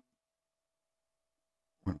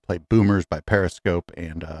 We're going to play Boomers by Periscope,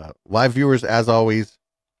 and live viewers, as always,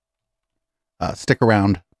 stick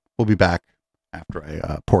around. We'll be back after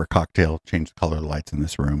I pour a cocktail, change the color of the lights in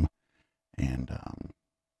this room. And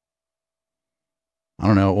I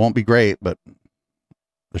don't know, it won't be great, but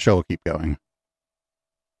the show will keep going.